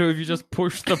out and the two of you just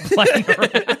push the plane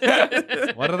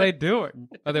around. What are they doing?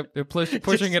 They're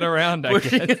pushing it around, I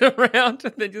Pushing guess. it around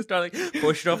and then just trying to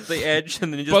push it off the edge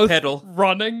and then you just Both pedal.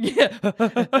 running. Yeah.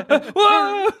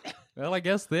 Whoa! Well, I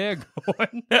guess they're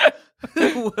going.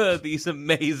 Who were these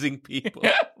amazing people?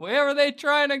 Where are they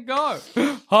trying to go?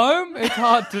 Home? It's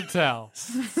hard to tell.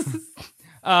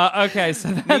 Okay, so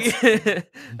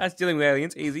That's dealing with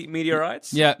aliens. Easy.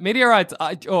 Meteorites. yeah, meteorites.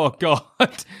 Oh god,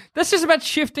 that's just about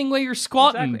shifting where you're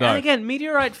squatting, Exactly. though. And again,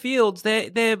 meteorite fields,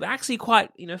 they're actually quite,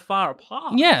 far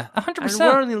apart. Yeah, And 100%.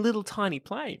 we're only a little tiny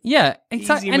plane. Yeah,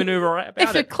 exactly. Easy maneuver about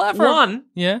if you're it. clever,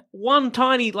 yeah, One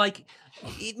tiny,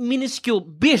 minuscule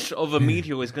bit of a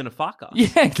meteor is going to fuck us. yeah,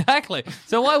 exactly.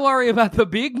 So why worry about the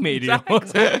big meteor?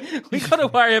 Exactly. We got to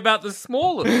worry about the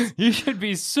smallest. You should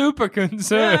be super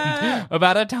concerned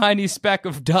about a tiny speck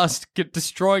of dust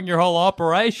destroying your whole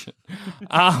operation.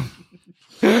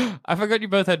 I forgot you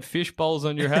both had fish bowls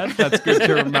on your head. That's good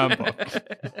to remember.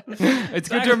 It's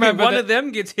good to remember one that- of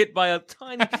them gets hit by a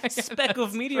tiny speck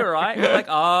of meteorite. You're like,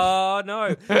 oh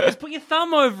no. Just put your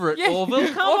thumb over it,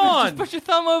 Orville. Come on. Just put your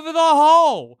thumb over the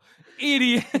hole.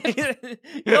 Idiot.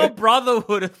 Your brother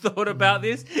would have thought about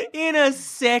this in a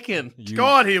second.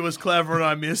 God, he was clever and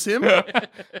I miss him.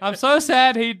 I'm so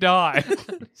sad he died.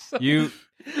 You.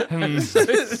 So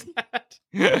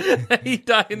sad. He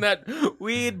died in that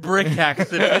weird brick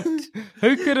accident.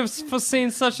 Who could have foreseen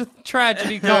such a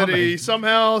tragedy That coming? he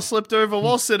somehow slipped over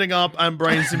while sitting up and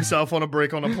brains himself on a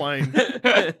brick on a plane.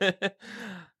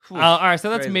 All right, so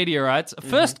that's Crazy. meteorites.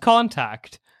 First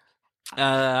contact.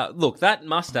 Look, that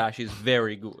mustache is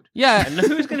very good. Yeah. And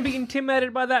who's going to be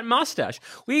intimidated by that mustache?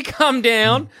 We come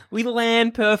down, we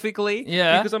land perfectly.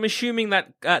 Yeah. Because I'm assuming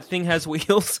that thing has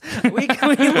wheels. we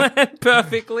land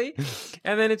perfectly.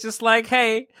 And then it's just like,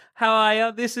 hey, how are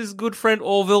you? This is good friend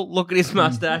Orville. Look at his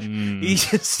mustache. He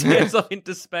just stares off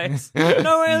into space.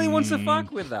 No alien wants to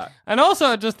fuck with that. And also,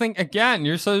 I just think, again,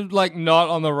 you're so, not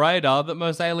on the radar that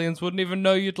most aliens wouldn't even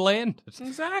know you'd landed.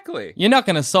 Exactly. You're not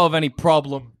going to solve any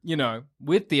problem,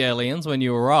 with the aliens when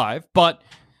you arrive, but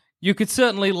you could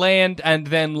certainly land and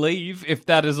then leave if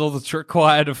that is all that's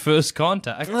required of first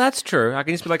contact. Well, that's true. I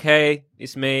can just be like, hey,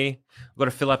 it's me. We've got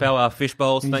to fill up our fish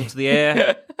bowls thanks to the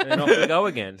air. And off we go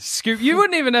again. Scoop. You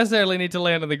wouldn't even necessarily need to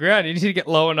land on the ground. You need to get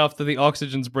low enough that the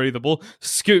oxygen's breathable,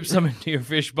 scoop some into your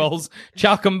fish bowls,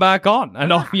 chuck them back on,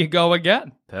 and off you go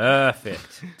again.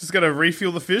 Perfect. Just gotta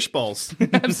refuel the fish bowls.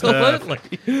 Absolutely.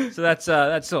 So that's all.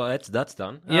 That's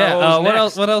done. Yeah. What What was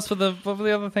else? What else were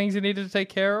the other things you needed to take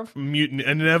care of? Mutiny,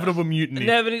 an inevitable mutiny.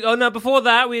 next? Oh no! Before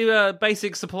that, we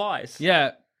basic supplies.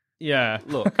 Yeah. Yeah.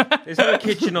 Look, there's no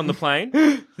kitchen on the plane.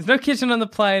 There's no kitchen on the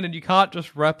plane, and you can't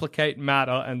just replicate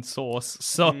matter and source.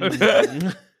 So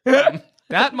that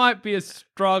might be a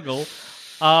struggle.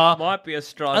 Might be a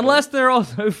struggle. Unless there are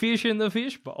also fish in the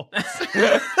fish bowls.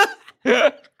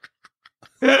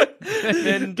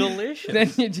 then delicious.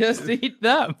 Then you just eat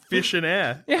them. Fish and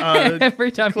air.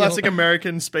 Every time Classic you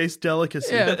American space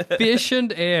delicacy. Yeah, fish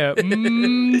and air.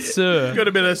 Sir. Got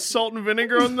a bit of salt and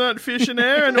vinegar on that fish and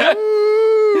air, and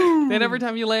ooh. Then every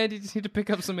time you land, you just need to pick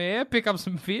up some air, pick up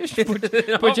some fish,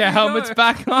 put your helmets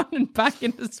back on, and back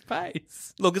into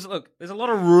space. Look, there's a lot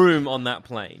of room on that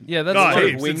plane. Yeah, that's Oh, a lot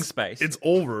heaps. of wing It's- space. It's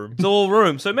all room. It's all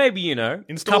room. So maybe, a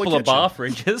Install a couple of kitchen. bar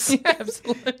fridges. Yeah,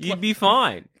 absolutely. You'd be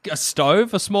fine. A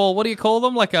stove, a small. What do you call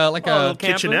them? Like a little camper.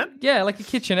 Kitchenette? yeah, like a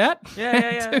kitchenette.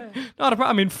 Yeah. Not a problem.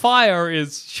 I mean, fire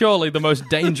is surely the most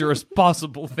dangerous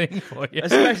possible thing for you.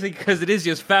 Especially because it is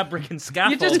just fabric and You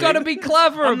scaffolding. just got to be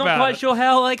clever I'm about not quite it. sure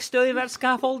how sturdy that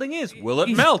scaffolding is. Will it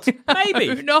melt?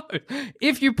 Maybe. No.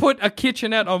 If you put a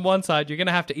kitchenette on one side, you're going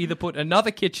to have to either put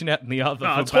another kitchenette in the other.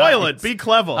 A for toilet. balance. Be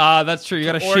clever. That's true. You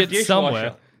got to Or a shit dishwasher.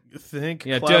 somewhere. Think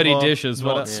Yeah, clever, dirty dishes.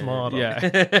 not What smarter.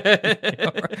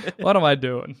 Yeah. What am I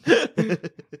doing?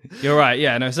 You're right.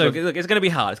 Yeah. No. So, Look, it's going to be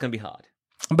hard. It's going to be hard.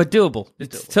 but doable.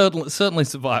 It's certainly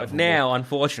survivable. Now,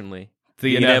 unfortunately,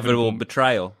 The the inevitable inevitable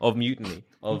betrayal of mutiny.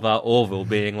 Of Orville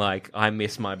being like, I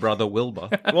miss my brother Wilbur.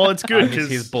 Well, it's I good miss his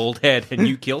because bald head and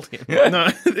you killed him. no,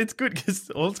 it's good because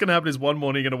all that's going to happen is one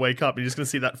morning you're going to wake up and you're just going to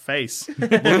see that face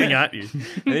looking at you.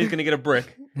 And he's going to get a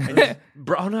brick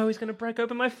Oh no, he's going to break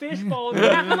open my fishbowl.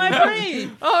 How can I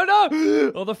breathe? Oh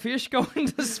no! All the fish go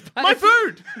into space. My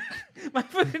food! My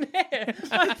food in air.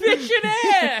 My fish in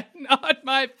air. Not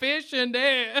my fish in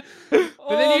air. But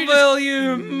then Orville,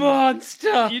 you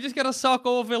monster. you just gotta sock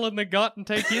Orville in the gut and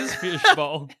take his fish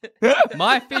bowl.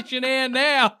 My fish in air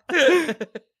now.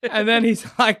 And then he's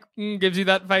like, gives you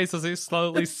that face as he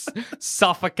slowly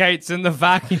suffocates in the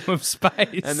vacuum of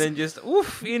space. And then just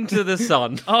oof into the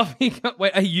sun. Oh,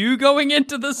 wait, are you going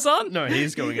into the sun? No,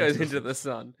 he's going He goes into into the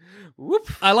sun. Whoop.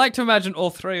 I like to imagine all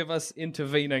three of us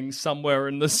intervening somewhere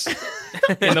in this,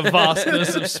 in the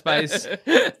vastness of space.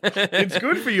 It's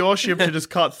good for your ship to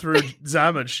just cut through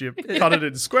Zamet's ship, cut it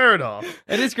in, square it off.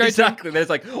 It is great. Exactly. There's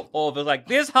like, Orville's like,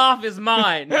 this half is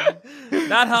mine.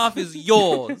 That half is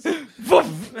yours.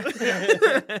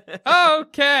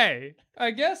 Okay,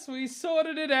 I guess we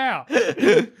sorted it out.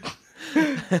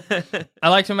 I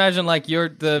like to imagine like you're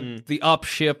the up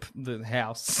ship, the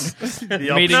house. The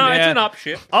Meeting No, there. it's an up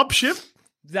ship. Up ship?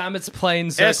 Zamet's plane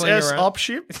circling SS around. up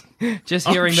ship? Just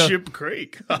Up hearing the ship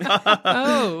creek.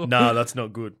 oh, Nah, that's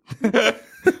not good. but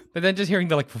then just hearing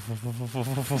the like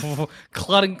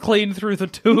clutting clean through the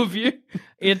two of you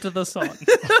into the sun.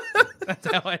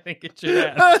 That's how I think it should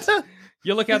end.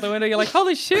 You look out the window, you're like,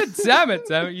 holy shit, Zamet.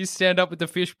 Zamet, you stand up with the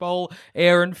fishbowl,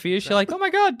 air and fish. You're like, oh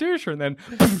my God, Dusher. And then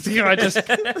I just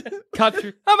cut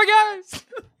through. Oh my God.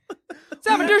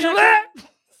 Zamet, Dusher.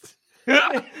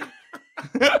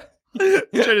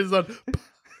 Straight in the sun.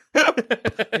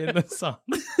 In the sun.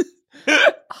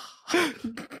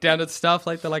 Down at stuff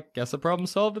like they're like, guess the problem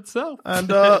solved itself. And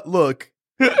look,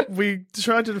 we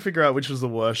tried to figure out which was the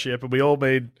worst ship, and we all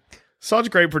made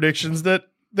such great predictions that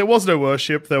there was no worst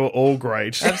ship. They were all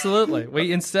great. Absolutely.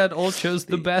 We instead all chose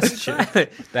the best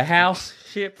ship. The house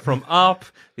ship from Up,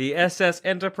 the SS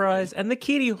Enterprise, and the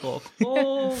Kitty Hawk.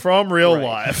 All From real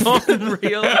life. from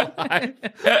real life.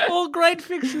 All great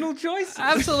fictional choices.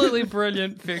 Absolutely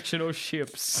brilliant fictional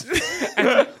ships.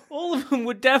 All of them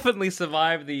would definitely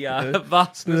survive the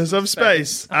vastness There's of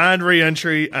space and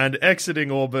re-entry and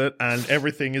exiting orbit, and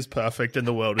everything is perfect and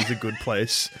the world is a good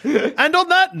place. And on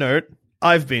that note,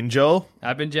 I've been Joel.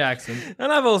 I've been Jackson.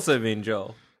 And I've also been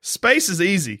Joel. Space is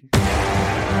easy.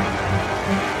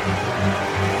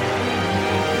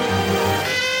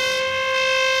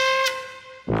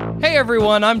 Hey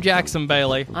everyone, I'm Jackson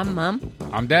Bailey. I'm Mum.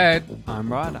 I'm Dad.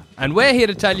 I'm Ryder. And we're here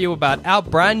to tell you about our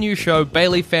brand new show,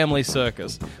 Bailey Family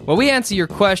Circus, where we answer your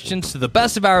questions to the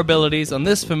best of our abilities on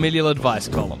this familial advice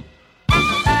column.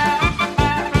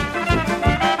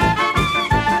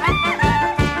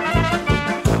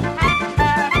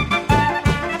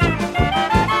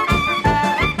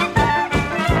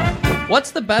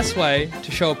 What's the best way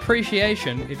to show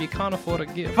appreciation if you can't afford a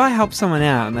gift? If I help someone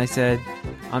out and they said,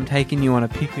 I'm taking you on a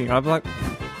picnic, I'd be like,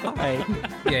 hi.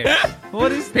 Yeah.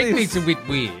 What is Picnic's this? a bit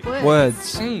weird.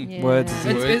 Words. Mm. Words.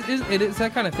 It's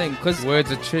that kind of thing, because Words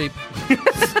are cheap.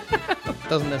 it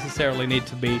doesn't necessarily need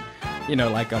to be,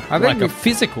 like a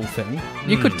physical thing.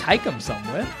 You could take them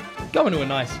somewhere. Go into a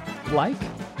nice lake.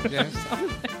 Yeah.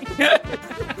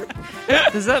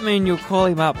 Does that mean you'll call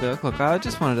him up? Look, I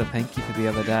just wanted to thank you for the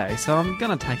other day, so I'm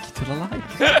going to take you to the lake.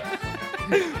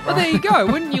 Well, there you go.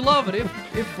 Wouldn't you love it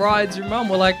if Bride's your mum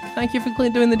were like, thank you for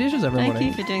doing the dishes every Thank morning?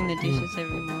 you for doing the dishes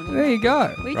every morning. There you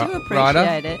go. We do Ryder?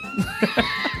 appreciate it.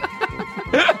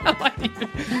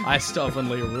 I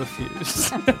stubbornly refuse.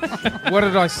 What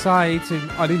did I say?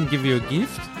 I didn't give you a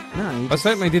gift. No, you I just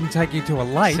certainly didn't take you to a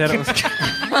lake. said it was...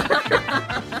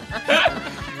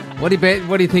 What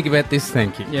do you think about this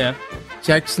thank you? Yeah.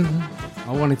 Jackson,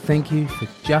 I want to thank you for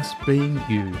just being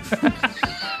you.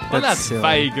 Well, that's silly.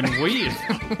 vague and weird.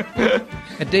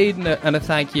 A deed and a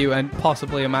thank you and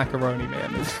possibly a macaroni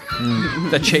man is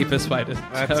the cheapest way to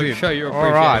show your All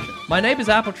appreciation. right. My neighbour's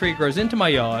apple tree grows into my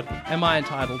yard. Am I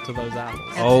entitled to those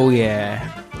apples? Oh,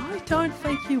 yeah. I don't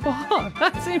think you are.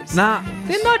 That seems... Nah.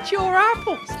 They're not your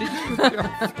apples.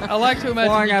 I like to imagine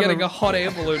Flying you out getting of- a hot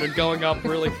air balloon and going up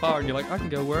really far and you're like, I can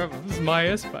go wherever. This is my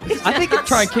airspace. I think it's...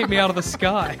 Try and keep me out of the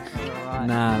sky.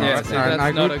 Nah, Yeah, that's so no,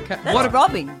 that's no not good. okay. That's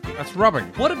robbing. That's robbing.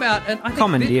 What about... And I think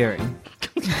commandeering.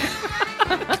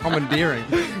 Commandeering.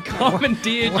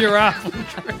 commandeered your apple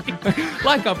tree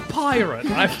like a pirate.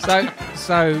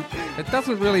 So it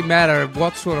doesn't really matter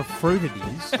what sort of fruit it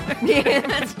is. Yeah,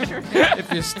 that's true.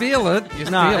 If you steal it, you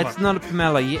steal No, it. it's not a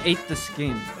pomelo. You eat the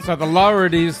skin. So the lower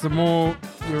it is, the more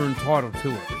you're entitled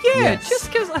to it. Yeah, Yes.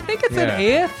 just because I think it's an Yeah.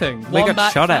 air thing. We got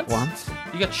Wombat shot at fence. once.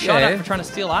 You got shot Yeah. at for trying to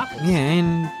steal apples. Yeah,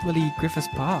 in bloody Griffiths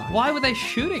Park. Why were they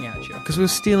shooting at you? Because we were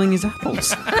stealing his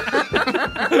apples.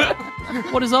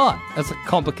 What is art? That's a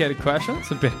complicated question.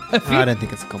 It's a bit. I don't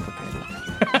think it's complicated.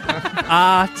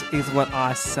 art is what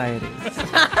I say it is.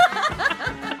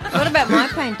 What about my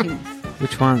paintings?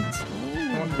 Which ones?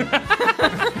 You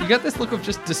got this look of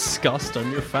just disgust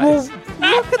on your face. Well,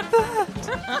 look at that.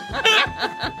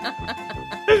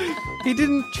 He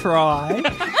didn't try.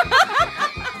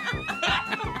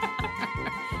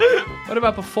 What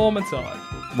about performance art?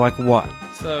 Like what?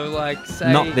 So, like, say...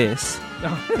 Not this.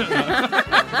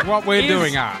 What we're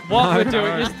doing art. What we're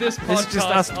doing is this podcast It's just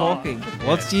us talking. art.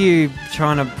 What's you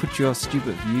trying to put your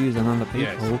stupid views on other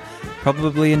people? Yes.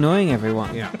 Probably annoying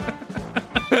everyone. Yeah.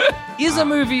 Is a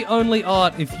movie only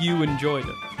art if you enjoyed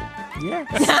it? Yes.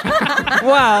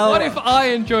 Well, What if I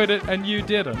enjoyed it and you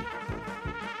didn't?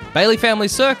 Bailey Family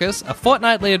Circus, a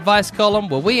fortnightly advice column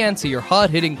where we answer your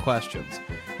hard-hitting questions.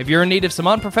 If you're in need of some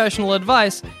unprofessional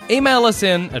advice, email us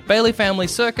in at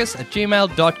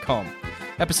baileyfamilycircus@gmail.com.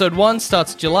 Episode 1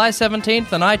 starts July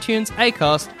 17th on iTunes,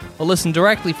 Acast, or listen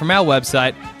directly from our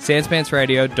website,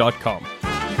 sanspantsradio.com.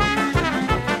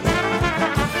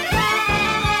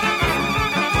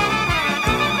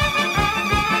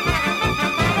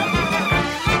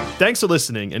 Thanks for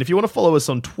listening, and if you want to follow us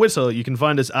on Twitter, you can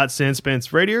find us at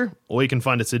Sanspants Radio, or you can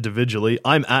find us individually.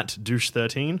 I'm at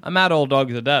Douche13. I'm at All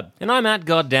Dogs Are Dead. And I'm at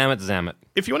Goddammit.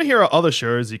 If you want to hear our other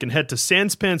shows, you can head to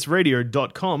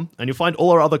sanspantsradio.com, and you'll find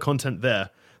all our other content there.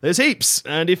 There's heaps,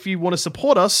 and if you want to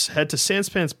support us, head to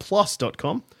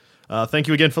sanspantsplus.com. Thank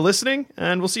you again for listening,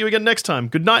 and we'll see you again next time.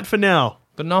 Good night for now.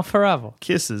 But not forever.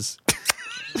 Kisses.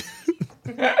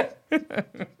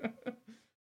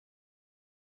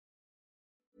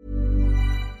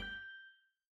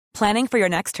 Planning for your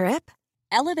next trip?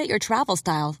 Elevate your travel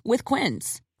style with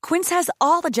Quince. Quince has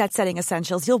all the jet-setting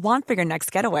essentials you'll want for your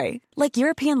next getaway, like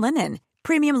European linen,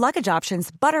 premium luggage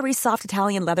options, buttery soft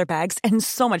Italian leather bags, and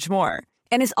so much more.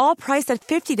 And is all priced at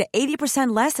 50 to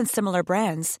 80% less than similar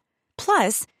brands.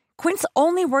 Plus, Quince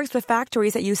only works with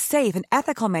factories that use safe and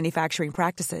ethical manufacturing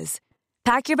practices.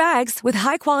 Pack your bags with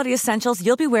high-quality essentials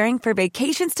you'll be wearing for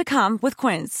vacations to come with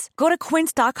Quince. Go to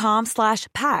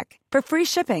quince.com/pack for free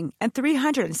shipping and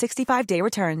 365-day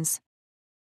returns.